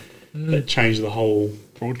memo that changed the whole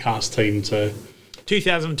broadcast team to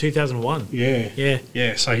 2000 and 2001. Yeah. Yeah.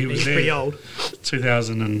 Yeah, so he was He's there. pretty old.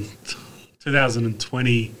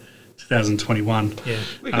 2020, 2021. Yeah.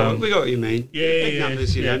 We got what you mean. Yeah, Big yeah,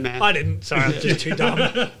 numbers, yeah. math. I didn't. Sorry, I'm just too dumb.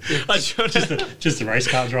 I Just a race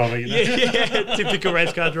car driver, you know. yeah, typical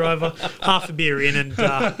race car driver. Half a beer in and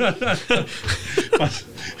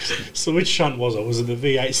So which shunt was it? Was it the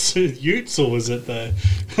V8 Utes or was it the...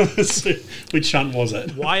 which shunt was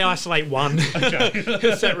it? why isolate one? Okay.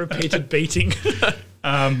 It's that repeated beating.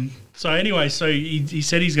 So anyway, he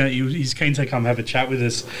said he's keen to come have a chat with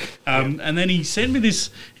us, and then he sent me this.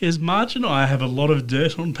 His Marge and I have a lot of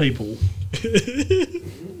dirt on people.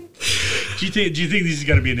 Do you think this is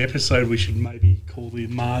going to be an episode we should maybe call the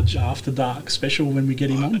Marge After Dark special when we get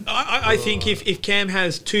him on? I think if Cam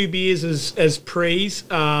has 2 beers as prees,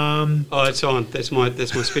 It's on. That's my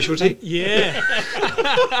specialty. yeah,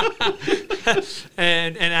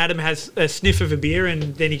 and Adam has a sniff of a beer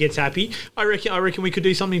and then he gets happy. I reckon we could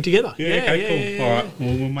do something together. Yeah, okay, cool. All right,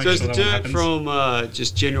 we'll make So is sure the that one dirt happens. from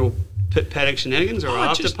just general paddock shenanigans or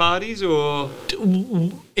after just- parties or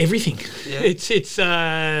Everything. Yeah. It's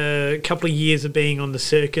a couple of years of being on the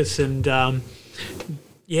circus and.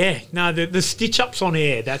 The stitch ups on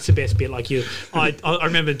air, that's the best bit. Like I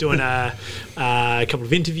remember doing a couple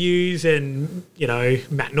of interviews, and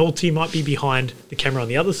Matt Nolte might be behind the camera on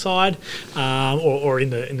the other side, or in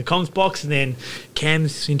the comms box, and then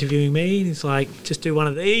Cam's interviewing me, and he's like, just do one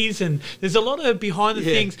of these, and there's a lot of behind the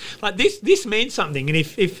things like this means something, and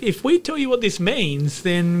if we tell you what this means,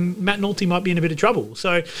 then Matt Nolte might be in a bit of trouble.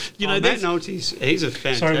 So Matt Nolte's he's a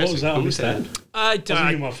fantastic. Sorry, what was that? I missed commentator. that. I was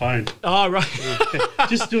on my phone. Oh right.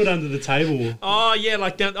 Just do it under the table. Oh yeah,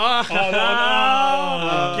 like that. Oh,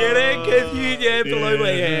 no. get it? Confused? Yeah, below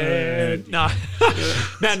my Yeah. head. No,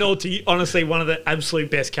 Matt Nolte, honestly, one of the absolute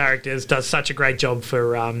best characters. Does such a great job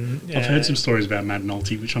for. I've heard some stories about Matt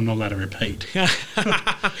Nolte, which I'm not allowed to repeat.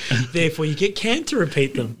 Therefore, you get Cam to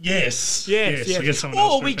repeat them. Yes. Yes. I get someone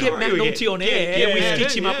else Or to we repeat. get Matt we Nolte get- on air. yeah, and we yeah,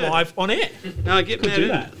 stitch him up yeah. live on air. No, get Matt do in.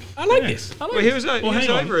 that. I like Yeah. this. I like Well, this. he was hang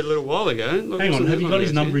on. over a little while ago. Look, Hang on, wasn't have that you long got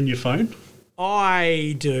his ago, number in your phone?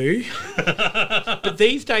 I do, but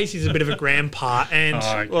these days he's a bit of a grandpa, and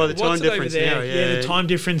Oh, okay. Well, the time what's it over difference there? now, yeah. the time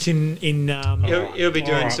difference in He'll be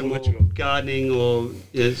doing Alright, some we'll more let you go. gardening or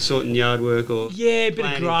sorting yard work or yeah, a bit of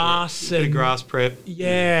planting grass bit of and grass prep.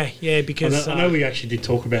 yeah, because I know we actually did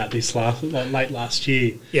talk about this late last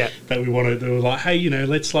year. Yeah. That we wanted. They were like, hey,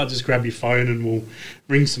 let's just grab your phone and we'll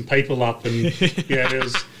ring some people up. And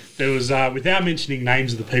there was without mentioning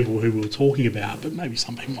names of the people who we were talking about, but maybe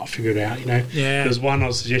some people might figure it out. Yeah. There was one I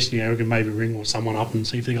was suggesting we could maybe ring or someone up and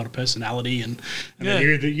see if they got a personality. And Yeah.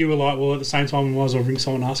 then you were like, well, at the same time, we might as well ring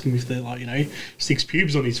someone and ask him if they're like 6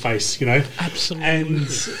 pubes on his face. Absolutely. And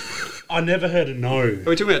I never heard a no. Are we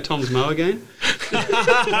talking about Tom's mow again?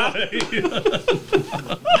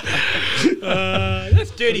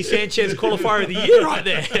 That's Dirty Sanchez qualifier of the year right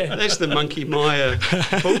there. That's the Monkey Maya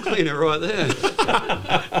pool cleaner right there.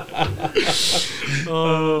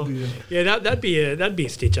 Yeah, that'd be a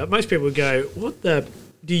stitch up. Most people would go, "What the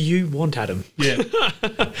do you want, Adam?" Yeah.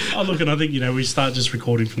 Look, and I think, we start just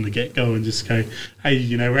recording from the get-go and just go,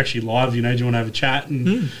 hey, we're actually live, do you want to have a chat?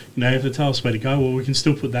 And, if they tell us where to go, well, we can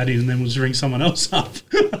still put that in and then we'll just ring someone else up.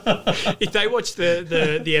 If they watch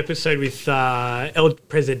the episode with El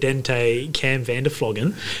Presidente, Cam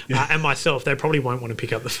Vandervloggen, and myself, they probably won't want to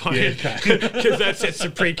pick up the phone. Yeah, okay. Because that sets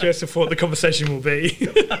the precursor for what the conversation will be.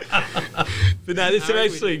 But no, there's some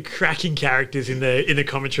absolute cracking characters in the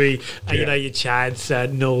commentary. Yeah. Your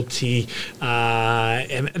Chads, Nolte.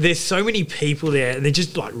 And there's so many people there, and they're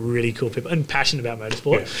just like really cool people and passionate about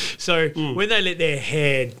motorsport. Yeah. So when they let their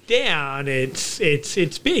hair down, it's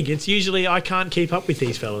big. It's usually I can't keep up with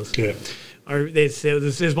these fellas. Yeah.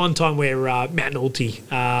 There's one time where Matt Nolte,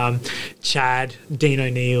 Chad, Dean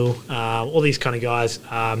O'Neill, all these kind of guys,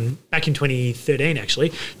 back in 2013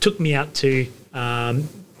 actually, took me out to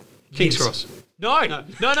King's Cross. No,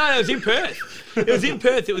 it was in Perth. It was in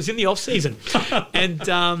Perth. It was in the off season,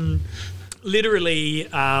 and literally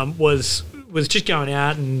was just going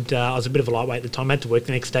out, and I was a bit of a lightweight at the time. I had to work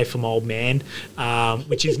the next day for my old man,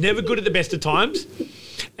 which is never good at the best of times.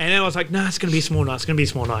 And then I was like, it's going to be a small night. It's going to be a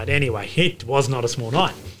small night. Anyway, it was not a small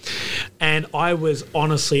night. And I was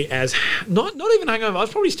honestly not even hungover. I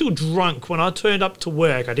was probably still drunk when I turned up to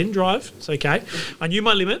work. I didn't drive. It's okay. I knew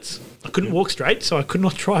my limits. I couldn't walk straight, so I could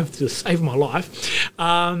not drive to save my life.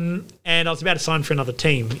 And I was about to sign for another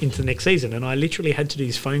team into the next season, and I literally had to do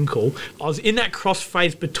this phone call. I was in that cross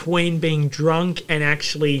phase between being drunk and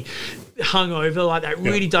actually hungover, like that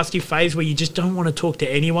really dusty phase where you just don't want to talk to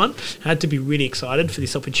anyone. I had to be really excited for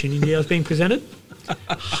this opportunity I was being presented.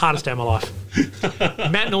 Hardest day of my life.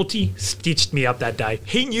 Matt Nolte stitched me up that day.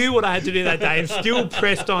 He knew what I had to do that day and still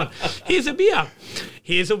pressed on. Here's a beer.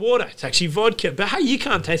 Here's a water. It's actually vodka. But hey, you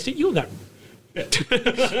can't taste it. You're that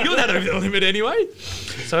over the limit anyway.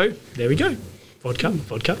 So there we go. Vodka.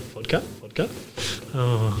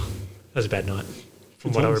 Oh, that was a bad night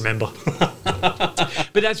from what I remember.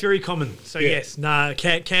 But that's very common. So yes,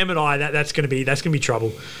 Cam and I, that's going to be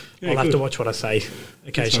trouble. Yeah, I'll have to watch what I say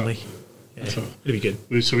occasionally. That's all right. It'll be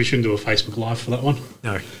good. So we shouldn't do a Facebook Live for that one.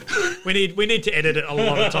 No, we need to edit it a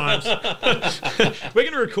lot of times. We're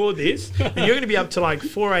going to record this, and you're going to be up to like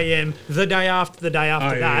 4 a.m. the day after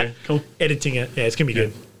that. Yeah. Cool. Editing it. Yeah, it's going to be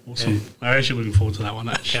good. Awesome. Yeah. I'm actually looking forward to that one.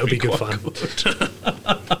 That'll be good fun.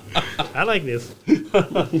 I like this.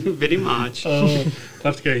 Very much. I'll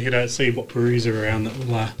have to go hit out see what breweries are around that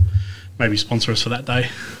will maybe sponsor us for that day.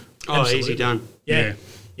 Oh, absolutely. Easy done. Yeah,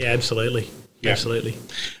 absolutely. Yeah. Absolutely.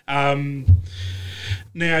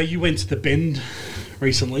 Now, you went to the Bend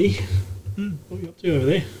recently. What are you up to over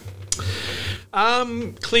there?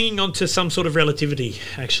 Clinging on to some sort of relativity,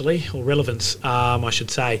 actually, or relevance, I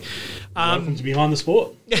should say. Welcome to Behind the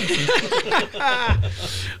Sport.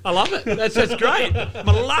 I love it. That's great.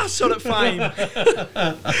 My last shot at fame.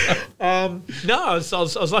 No, I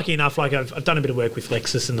was lucky enough. Like I've done a bit of work with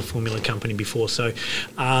Lexus and the Formula Company before, so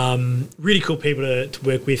really cool people to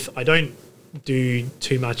work with. I don't do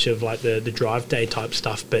too much of like the drive day type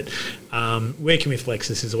stuff, but working with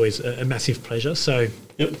Lexus is always a massive pleasure. So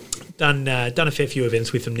done a fair few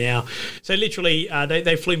events with them now. So literally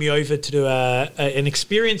they flew me over to do an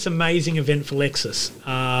Experience Amazing event for Lexus,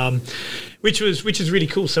 which is really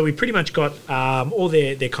cool. So we pretty much got all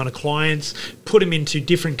their kind of clients, put them into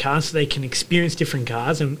different cars so they can experience different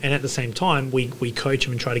cars, and at the same time we coach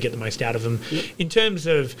them and try to get the most out of them in terms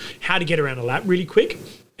of how to get around a lap really quick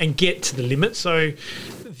and get to the limit. So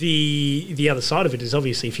the other side of it is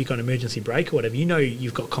obviously if you've got an emergency brake or whatever, you know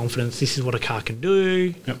you've got confidence. This is what a car can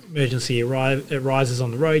do. Emergency arises on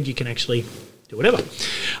the road, you can actually do whatever.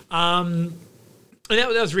 And that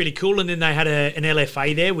was really cool. And then they had an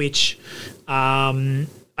LFA there, which I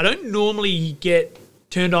don't normally get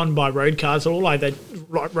turned on by road cars at all. Like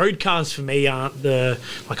road cars for me aren't I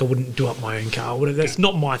wouldn't do up my own car. Whatever. That's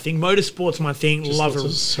not my thing. Motorsport's my thing. Just love lots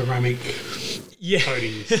of ceramic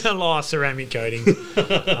coatings. A lot of ceramic coating.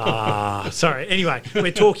 Sorry. Anyway,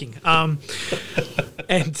 we're talking. And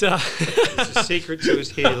There's a secret to his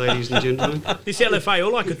hair, ladies and gentlemen. This LFA,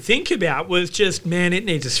 all I could think about was just, man, it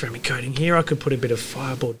needs a ceramic coating here. I could put a bit of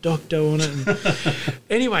Fireball Docto on it. And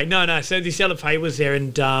anyway, no. So this LFA was there,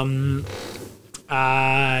 and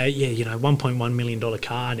 $1.1 million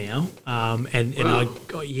car now. And wow.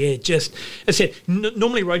 Just, I said,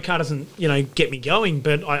 normally road car doesn't, get me going,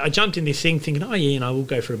 but I jumped in this thing thinking, we'll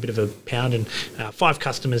go for a bit of a pound, and 5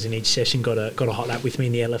 customers in each session got a hot lap with me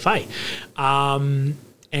in the LFA.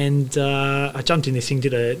 And I jumped in this thing,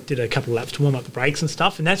 did a couple of laps to warm up the brakes and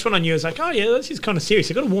stuff, and that's when I knew I was like, this is kind of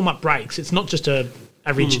serious. I've got to warm up brakes. It's not just a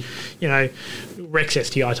average, Rex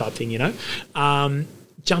STI type thing,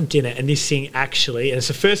 Jumped in it, and this thing actually, and it's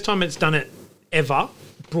the first time it's done it ever,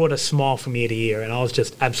 brought a smile from ear to ear, and I was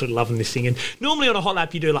just absolutely loving this thing. And normally on a hot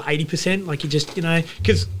lap you do like 80%, like you just,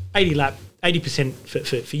 because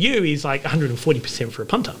 80% for you is like 140% for a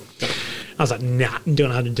punter. I was like, nah, I'm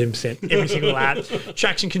doing 110% every single lap.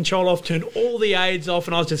 Traction control off, turned all the aids off,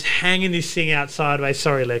 and I was just hanging this thing out sideways.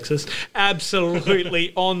 Sorry, Lexus.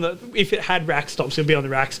 Absolutely if it had rack stops, it would be on the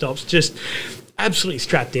rack stops. Just absolutely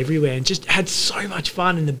strapped everywhere, and just had so much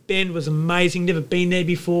fun. And the Bend was amazing. Never been there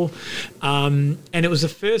before. And it was the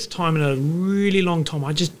first time in a really long time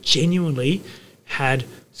I just genuinely had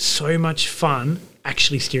so much fun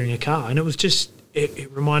actually steering a car. And it was just...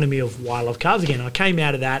 It reminded me of why I love cars again. I came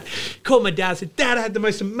out of that, called my dad, said, Dad, I had the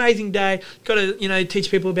most amazing day. Got to,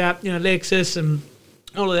 teach people about, Lexus and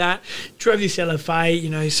all of that. Drove this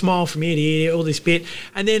LFA, smile from ear to ear, all this bit.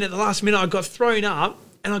 And then at the last minute, I got thrown up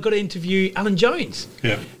and I got to interview Alan Jones.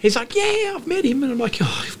 Yeah. He's like, yeah, I've met him. And I'm like,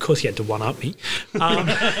 of course he had to one-up me.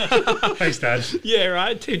 Thanks, Dad. Yeah,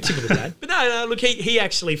 right. Typical Dad. But no, look, he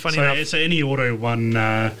actually, funny enough. So any Auto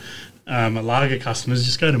One... Malaga customers,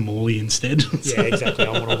 just go to Morley instead. Yeah, exactly. I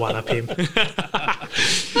want to one-up him.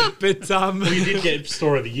 But well, you did get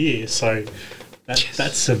Store of the Year, so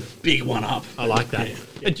that's a big one-up. I like that.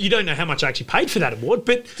 Yeah. You don't know how much I actually paid for that award,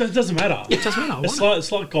 but... It doesn't matter. It doesn't matter.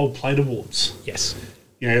 It's like gold plate awards. Yes.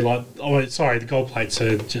 The gold plates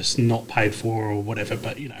are just not paid for or whatever,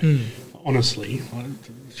 but, honestly,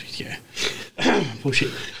 yeah.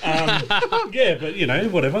 Bullshit. Yeah, but,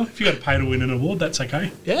 whatever. If you got to pay to win an award, that's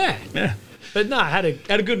okay. Yeah. Yeah. But no, I had a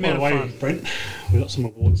good By amount the of way, fun. Brent, we got some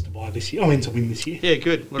awards to buy this year. I mean, to win this year. Yeah,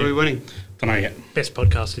 good. What are we winning? Don't know yet. Best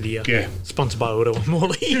podcast of the year. Yeah. Sponsored by Auto and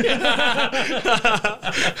Morley.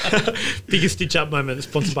 Biggest stitch up moment.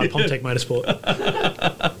 Sponsored by Pomtech Motorsport.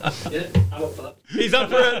 Yeah, I'm up for that. He's up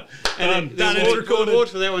for it. And Done, the it's award, recorded. the award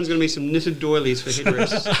for that one's going to be some knitted doilies for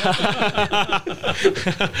headrests.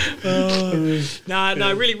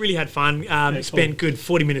 No, really had fun. Spent good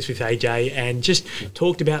 40 minutes with AJ and just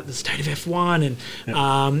talked about the state of F1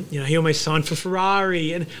 and, he almost signed for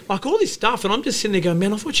Ferrari and like all this stuff. And I'm just sitting there going,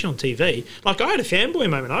 man, I've watched it on TV. Like I had a fanboy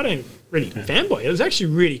moment. I don't really fanboy. It was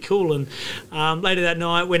actually really cool. And later that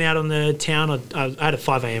night, went out on the town. I had a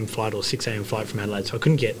 5 a.m. flight or 6 a.m. flight from Adelaide, so I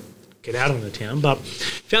couldn't get out on the town, but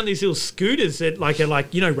found these little scooters that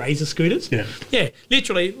Razor scooters. Yeah,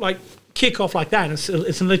 literally like kick off like that. And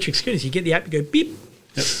it's an electric scooter. So you get the app, you go beep,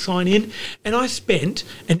 sign in, and I spent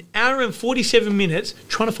an hour and 47 minutes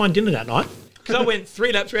trying to find dinner that night. Because I went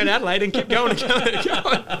 3 laps around Adelaide and kept going and going and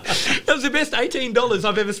going. That was the best $18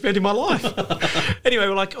 I've ever spent in my life. Anyway,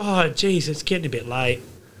 we're like, oh, geez, it's getting a bit late.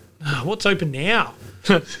 What's open now?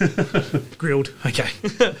 Grilled. Okay.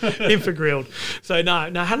 In for grilled. So, no,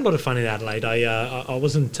 I had a lot of fun in Adelaide. I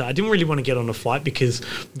wasn't... I didn't really want to get on a flight because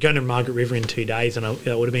I'm going to Margaret River in 2 days and I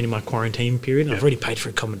would have been in my quarantine period and I've already paid for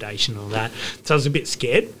accommodation and all that. So I was a bit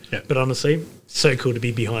scared. Yeah. But honestly, so cool to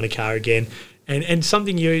be behind a car again. And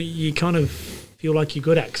something you kind of feel like you're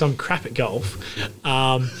good at because I'm crap at golf.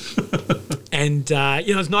 And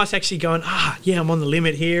it's nice actually going, I'm on the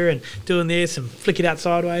limit here and doing this and flick it out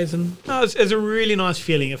sideways. And it was a really nice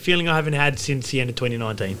feeling, a feeling I haven't had since the end of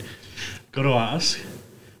 2019. Got to ask,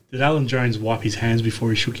 did Alan Jones wipe his hands before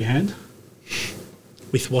he shook your hand?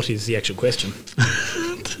 With what is the actual question?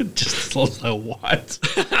 Just also white.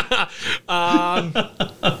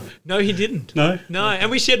 No, he didn't. No? No,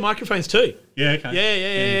 and we shared microphones too. Yeah,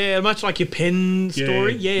 okay. Yeah. Much like your pen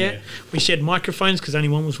story. Yeah. We shared microphones because only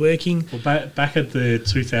one was working. Well, back at the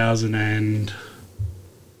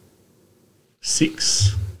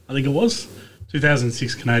 2006, I think it was,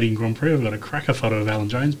 2006 Canadian Grand Prix, I've got a cracker photo of Alan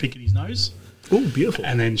Jones picking his nose. Oh, beautiful.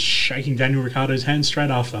 And then shaking Daniel Ricciardo's hand straight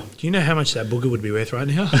after. Do you know how much that booger would be worth right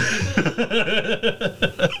now?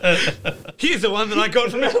 Here's the one that I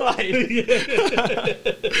got from Adelaide.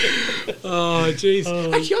 Oh, jeez.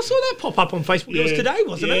 Actually, I saw that pop up on Facebook. It was today,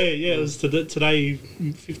 wasn't it? Yeah, it was today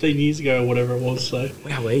 15 years ago or whatever it was. So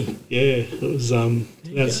Wowee. Yeah, it was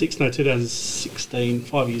 2016,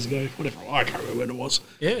 5 years ago, whatever. I can't remember when it was.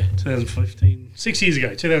 Yeah. 2015, 6 years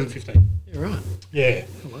ago, 2015. Yeah, right. Yeah. I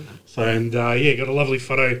like that. So, and got a lovely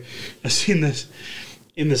photo. I seen this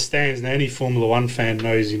in the stands. Now, any Formula One fan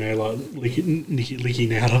knows, like Nicky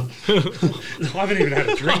Lauda. I haven't even had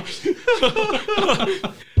a drink.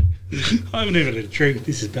 I haven't even had a drink.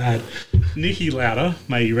 This is bad. Nicky Lauda,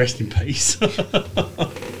 may you rest in peace.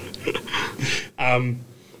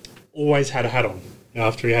 Always had a hat on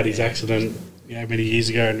after he had his accident, many years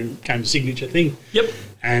ago, and it became a signature thing. Yep.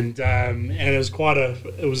 And it was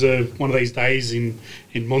one of these days in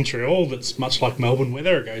Montreal that's much like Melbourne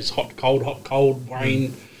weather. It goes hot, cold,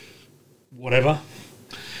 rain, whatever.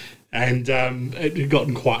 And it had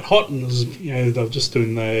gotten quite hot, and it was, they were just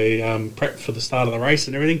doing the prep for the start of the race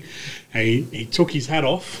and everything. And he took his hat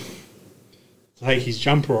off to take his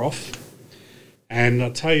jumper off. And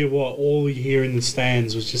I'll tell you what, all you hear in the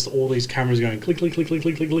stands was just all these cameras going click, click, click, click,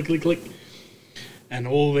 click, click, click, click, click. And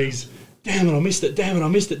all these, damn it, I missed it, damn it, I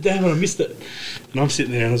missed it, damn it, I missed it. And I'm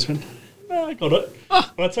sitting there and I just went, no, I got it.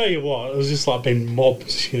 But I tell you what, it was just like being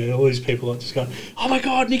mobbed, all these people are just going, oh my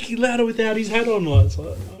God, Nicky Lauda without his hat on. It's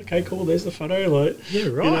like, okay, cool, there's the photo. Yeah,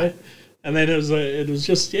 right. And then it was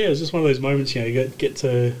just one of those moments, you get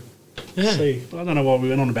to see. But I don't know why we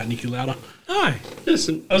went on about Nicky Lauda. No. It was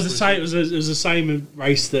the same. It was the same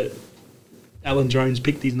race that Alan Jones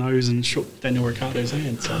picked his nose and shook Daniel Ricciardo's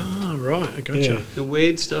hand. So. Oh, right. I gotcha. Yeah. The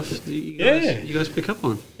weird stuff that you guys pick up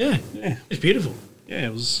on. Yeah. It's beautiful. Yeah,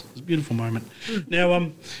 it was a beautiful moment.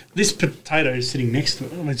 Now, this potato is sitting next to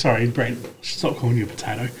it. I mean, sorry, Brent, I should stop calling you a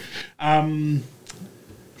potato.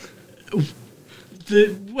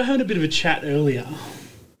 We had a bit of a chat earlier,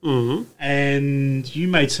 and you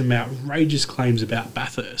made some outrageous claims about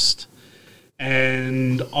Bathurst.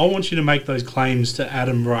 And I want you to make those claims to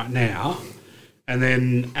Adam right now, and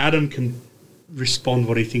then Adam can respond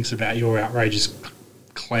what he thinks about your outrageous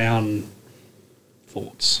clown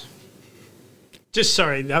thoughts. Just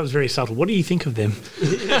sorry, that was very subtle. What do you think of them?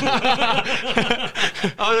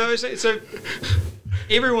 So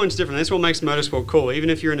everyone's different. That's what makes motorsport cool.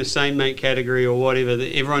 Even if you're in the same mate category or whatever,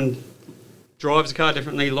 everyone drives a car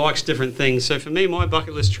differently, likes different things. So for me, my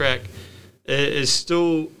bucket list track is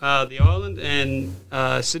still the Island and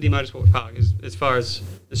Sydney Motorsport Park as far as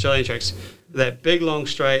Australian tracks. That big long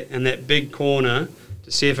straight and that big corner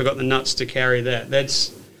to see if I got the nuts to carry that.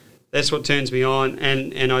 That's what turns me on,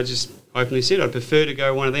 and I just openly said I'd prefer to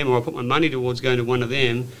go one of them, or I put my money towards going to one of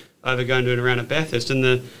them over going to it around at Bathurst. And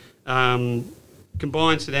the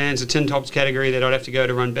combined sedans, the tin tops category that I'd have to go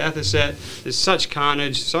to run Bathurst at, there's such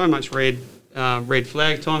carnage, so much red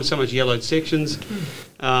flag time, so much yellowed sections.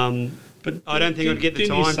 But I don't think I'd get the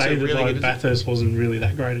time to really get it. Bathurst wasn't really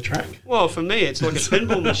that great a track. Well, for me, it's like a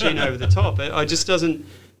pinball machine over the top. It just doesn't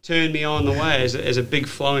turn me on the way as a big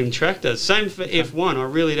flowing track does. Same for F1. I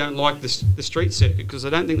really don't like the street circuit because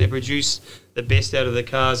I don't think they produce the best out of the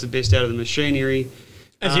cars, the best out of the machinery.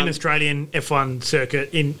 As in Australian F1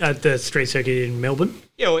 circuit at the street circuit in Melbourne?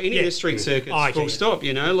 Yeah, or any of the street circuits, full stop,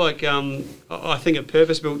 you know. Like, I think a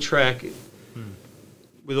purpose-built track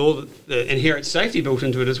with all the inherent safety built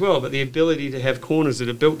into it as well, but the ability to have corners that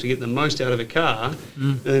are built to get the most out of a car.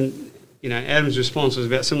 And, you know, Adam's response was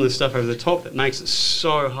about some of the stuff over the top that makes it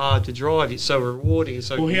so hard to drive. It's so rewarding and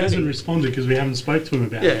so Well, he hasn't responded because we haven't spoke to him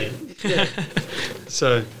about it yet.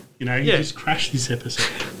 So, you know, he just crashed this episode.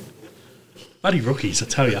 Bloody rookies, I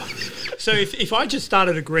tell you. So if I just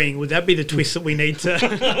started agreeing, would that be the twist that we need to...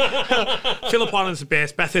 Phillip Island's the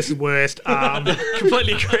best, Bathurst is the worst.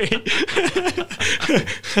 Completely agree.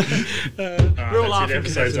 We're all laughing.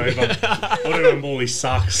 Episode's over. Whatever, Morley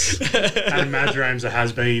sucks. Adam Madrame's a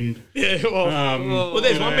has-been. Yeah, well,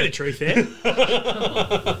 there's one bit of truth there.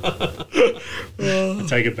 I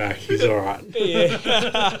take it back. He's all right.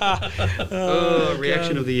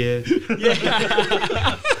 Reaction of the year.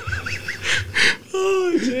 Yeah.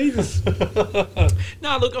 Oh, Jesus.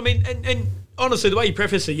 No, look, I mean, and honestly, the way you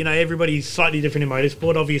preface it, you know, everybody's slightly different in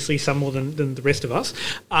motorsport, obviously some more than the rest of us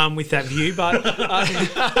with that view, but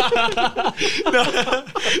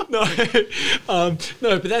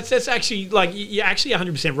no, but that's actually, like, you're actually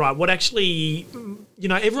 100% right. What actually, you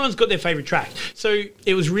know, everyone's got their favourite track. So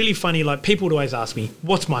it was really funny, like, people would always ask me,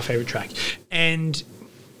 what's my favourite track? And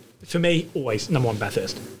for me, always, number one,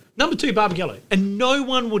 Bathurst. Number two, Barbagallo. And no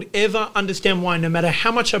one would ever understand why, no matter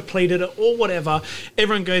how much I pleaded it or whatever,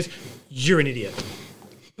 everyone goes, you're an idiot.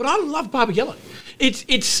 But I love Barbagallo.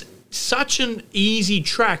 It's such an easy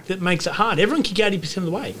track that makes it hard. Everyone can get 80% of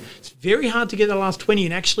the way. It's very hard to get the last 20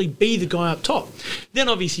 and actually be the guy up top. Then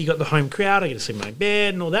obviously you got the home crowd, I get to sleep in my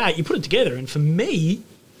bed and all that. You put it together, and for me,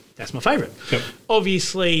 that's my favourite. Yep.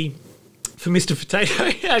 Obviously, for Mr. Potato,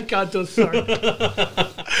 I can't do it, sorry.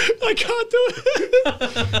 I can't do it.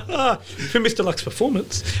 For Mr. Lux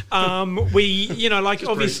Performance, we, you know, like,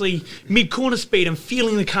 obviously mid-corner speed and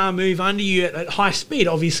feeling the car move under you at high speed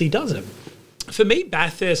obviously does it. For me,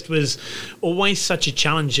 Bathurst was always such a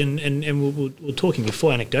challenge, and we were talking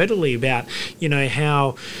before anecdotally about, you know,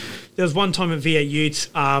 how there was one time at V8 Utes,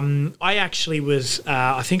 I actually was,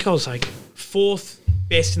 I think I was like fourth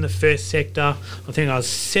best in the first sector. I think I was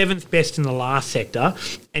seventh best in the last sector,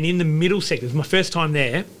 and in the middle sector, it was my first time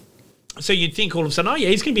there. So you'd think all of a sudden, oh yeah,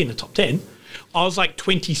 he's going to be in the top 10. I was like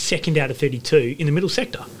 22nd out of 32 in the middle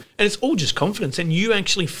sector. And it's all just confidence, and you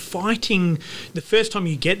actually fighting the first time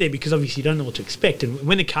you get there, because obviously you don't know what to expect. And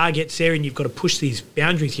when the car gets there and you've got to push these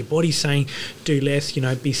boundaries, your body's saying, do less, you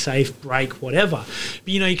know, be safe, brake, whatever.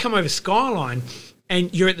 But, you know, you come over Skyline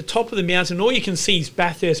and you're at the top of the mountain, all you can see is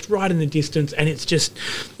Bathurst right in the distance, and it's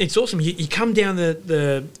awesome. You come down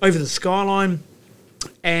the over the Skyline,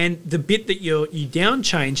 and the bit that you down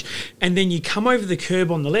change, and then you come over the curb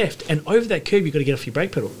on the left, and over that curb you've got to get off your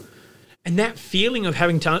brake pedal. And that feeling of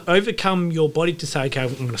having to overcome your body to say, okay,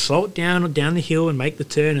 I'm going to slow it down or down the hill and make the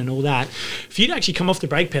turn and all that, for you to actually come off the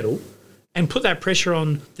brake pedal and put that pressure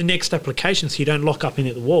on the next application so you don't lock up in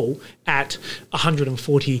at the wall at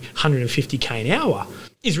 140, 150 k an hour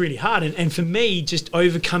is really hard. And for me, just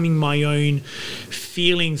overcoming my own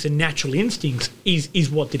feelings and natural instincts is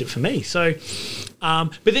what did it for me. So,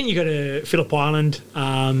 but then you go to Phillip Island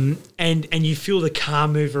and you feel the car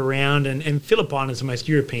move around, and Phillip Island is the most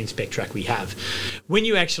European spec track we have. When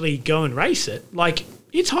you actually go and race it, like,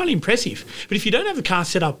 it's highly impressive. But if you don't have the car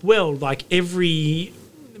set up well, like every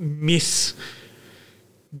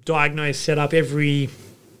misdiagnosed setup, every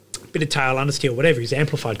bit of tail understeer, whatever, is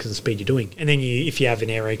amplified because of the speed you're doing. And then if you have an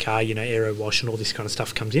aero car, you know, aero wash and all this kind of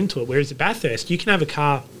stuff comes into it. Whereas at Bathurst, you can have a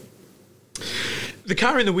car, the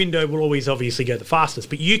car in the window will always obviously go the fastest,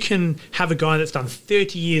 but you can have a guy that's done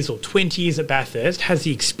 30 years or 20 years at Bathurst, has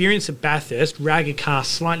the experience at Bathurst, rag a car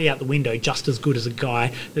slightly out the window just as good as a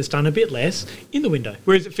guy that's done a bit less in the window.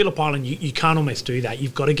 Whereas at Phillip Island, you can't almost do that.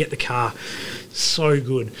 You've got to get the car so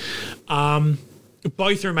good.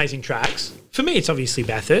 both are amazing tracks. For me, it's obviously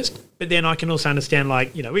Bathurst, but then I can also understand,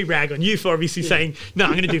 like, we rag on you for obviously saying, no,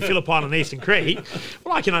 I'm going to do Phillip Island, Eastern Crete.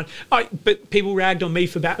 Well, but people ragged on me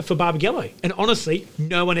for Barbagallo. And honestly,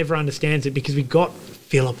 no one ever understands it because we've got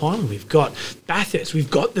Phillip Island, we've got Bathurst,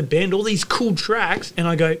 we've got the Bend, all these cool tracks, and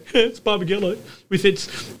I go, it's Barbagallo with its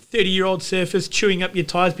 30-year-old surface chewing up your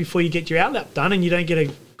tyres before you get your outlap done and you don't get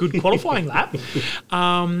a good qualifying lap.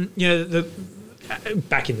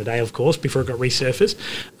 Back in the day, of course, before it got resurfaced,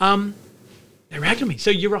 they ragged on me. So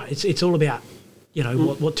you're right. It's all about,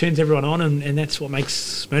 what turns everyone on, and that's what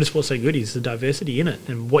makes motorsport so good is the diversity in it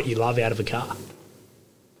and what you love out of a car.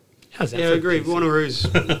 How's that? Yeah, I agree. Wanneroo's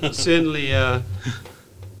certainly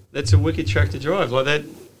that's a wicked track to drive. Like that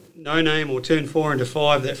no name or turn 4 into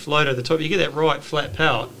 5, that float at the top. You get that right flat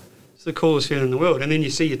pallet. It's the coolest feeling in the world. And then you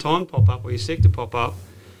see your time pop up or your sector pop up.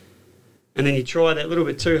 And then you try that little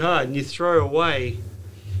bit too hard and you throw away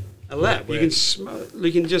a lap. You can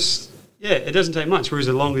just, it doesn't take much. Whereas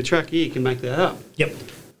a longer track, you can make that up. Yep.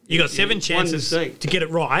 You got 7 chances to get it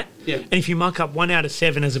right. Yeah. And if you muck up 1 out of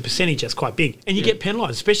 7 as a percentage, that's quite big. And you get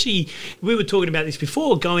penalised, especially, we were talking about this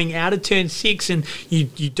before, going out of turn 6 and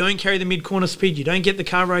you don't carry the mid-corner speed, you don't get the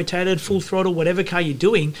car rotated, full throttle, whatever car you're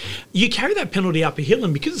doing, you carry that penalty up a hill,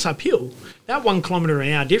 and because it's uphill, that 1 kilometre an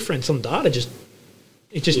hour difference on data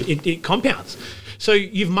it compounds. So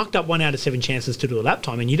you've mucked up 1 out of 7 chances to do a lap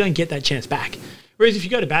time, and you don't get that chance back. Whereas if you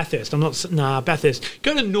go to Bathurst, Bathurst,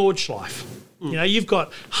 go to Nordschleife. You've got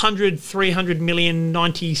 100, 300 million,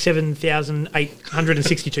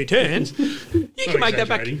 97,862 turns. You can make that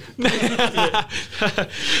back.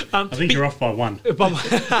 I think you're off by 1.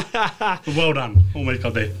 Well done. Almost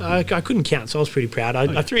got there. I couldn't count, so I was pretty proud.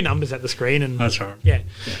 I threw numbers at the screen. And that's right. Yeah.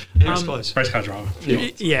 That's close. Race car driver.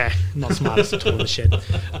 Yeah, not smartest at all in the shed.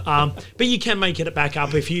 But you can make it back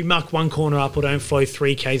up. If you muck 1 corner up or don't flow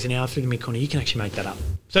 3 k's an hour through the mid corner, you can actually make that up.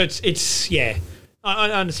 So it's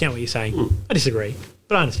I understand what you're saying. I disagree,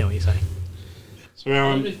 but I understand what you're saying. So I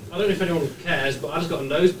don't know if anyone cares, but I just got a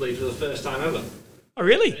nosebleed for the first time ever. Oh,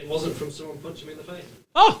 really? And it wasn't from someone punching me in the face.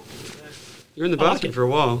 Oh! You're in the basket for a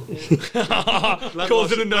while.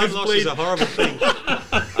 Calls it a Blood loss is nosebleed. a horrible thing.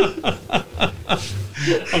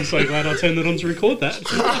 I'm so glad I turned that on to record that.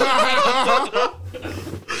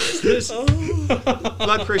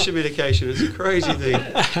 Blood pressure medication. It's a crazy thing.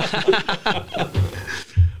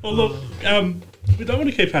 Well, look, we don't want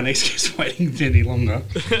to keep our next guest waiting any longer.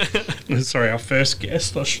 Sorry, our first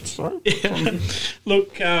guest, I should say.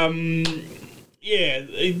 Look,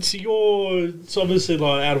 it's obviously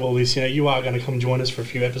like out of all this, you are going to come join us for a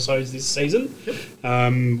few episodes this season,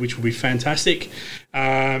 which will be fantastic.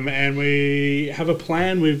 And we have a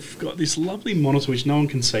plan. We've got this lovely monitor which no one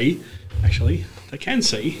can see. Actually, they can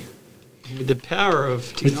see. With the power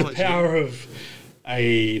of technology. With the power of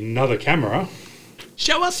another camera.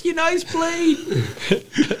 Show us your nosebleed!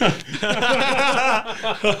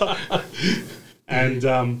 And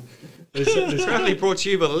It's proudly brought to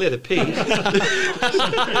you by the letter P.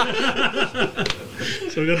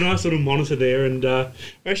 So we've got a nice little monitor there, and we're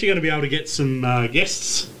actually going to be able to get some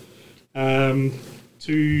guests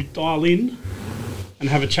to dial in and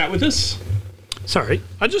have a chat with us. Sorry,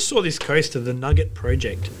 I just saw this coaster, the Nugget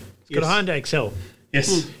Project. It's got a Hyundai Excel.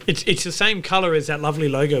 Yes. It's the same colour as that lovely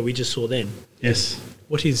logo we just saw then. Yes.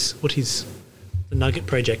 What is the Nugget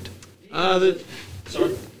Project? Sorry,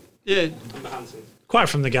 Yeah. I'm behind the scenes. Quiet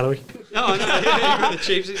from the gallery. Oh, no, you're the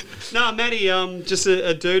Chiefs. No, Matty, just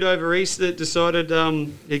a dude over east that decided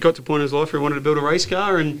he got to a point in his life where he wanted to build a race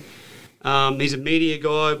car, and he's a media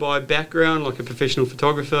guy by background, like a professional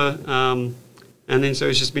photographer, and then so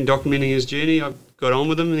he's just been documenting his journey. I got on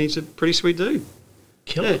with him, and he's a pretty sweet dude.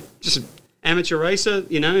 Killer. Yeah, just an amateur racer,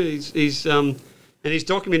 he's and he's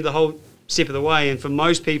documented the whole step of the way, and for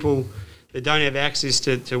most people that don't have access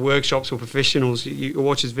to workshops or professionals, you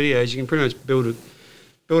watch his videos, you can pretty much build a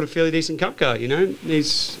fairly decent cup car.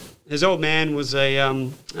 His old man was a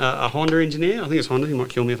Honda engineer. I think it's Honda. He might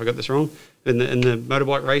kill me if I got this wrong. In the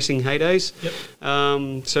motorbike racing heydays. Yep.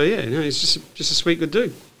 He's just a sweet good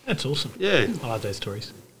dude. That's awesome. Yeah. I like those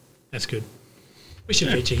stories. That's good. We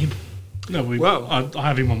should feature him. No, Well- I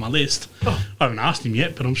have him on my list. I haven't asked him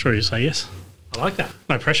yet, but I'm sure he'll say yes. I like that.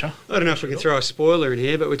 No pressure. I don't know if we can throw a spoiler in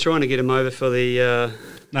here, but we're trying to get him over for the.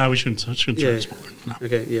 No, we shouldn't throw Yeah. a spoiler. No.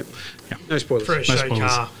 Okay. Yep. Yeah. No spoilers. For a show spoilers.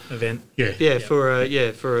 car event. Yeah. Yeah. For a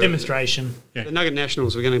Demonstration. Yeah. the Nugget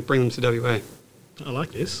Nationals. We're going to bring them to WA. I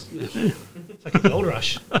like this. Yeah. It's like a gold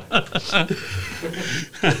rush. So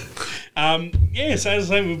as I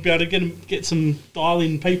say, we'll be able to get some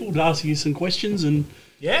dial-in people to ask you some questions and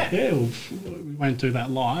Yeah, we won't do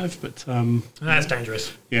that live, but That's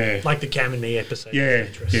dangerous. yeah. Like the Cam and Me episode. Yeah,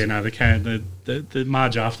 Dangerous. yeah, no, the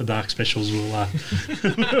Marge After Dark specials will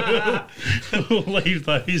we'll leave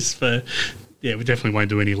those for. Yeah, we definitely won't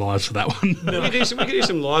do any lives for that one. We could do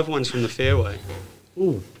some live ones from the fairway.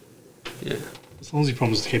 Ooh, Yeah. as long as he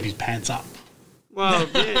promises to keep his pants up. Well,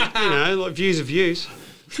 yeah, like views of views.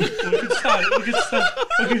 We could start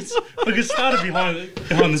it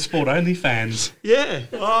behind the sport only fans, Yeah.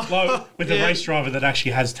 like, with a Yeah. race driver that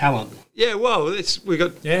actually has talent. Yeah, well, we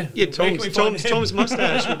got Yeah. Where can we find him? Tom's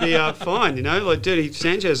mustache would be fine, like Dirty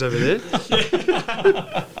Sanchez over there.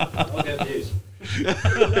 I'll get views.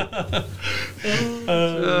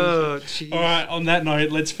 Oh, jeez. All right, on that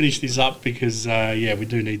note, let's finish this up because, we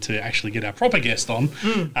do need to actually get our proper guest on.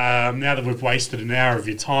 Now that we've wasted an hour of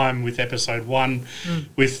your time with episode 1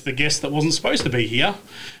 with the guest that wasn't supposed to be here.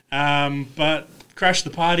 But crash the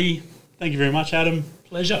party. Thank you very much, Adam.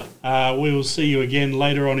 Pleasure. We will see you again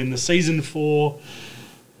later on in the season for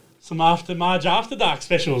some Marge After Dark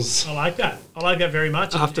specials. I like that. I like that very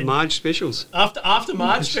much. After Marge specials. After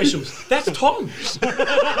March specials. That's Tom.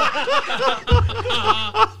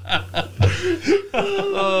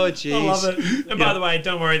 Oh, jeez. I love it. And by the way,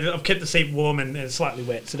 don't worry. I've kept the seat warm and it's slightly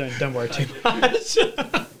wet, so don't worry too much.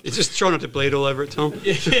 It's just try not to bleed all over it, Tom.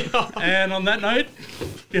 And on that note,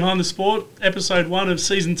 Behind the Sport, episode 1 of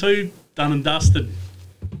season 2, done and dusted.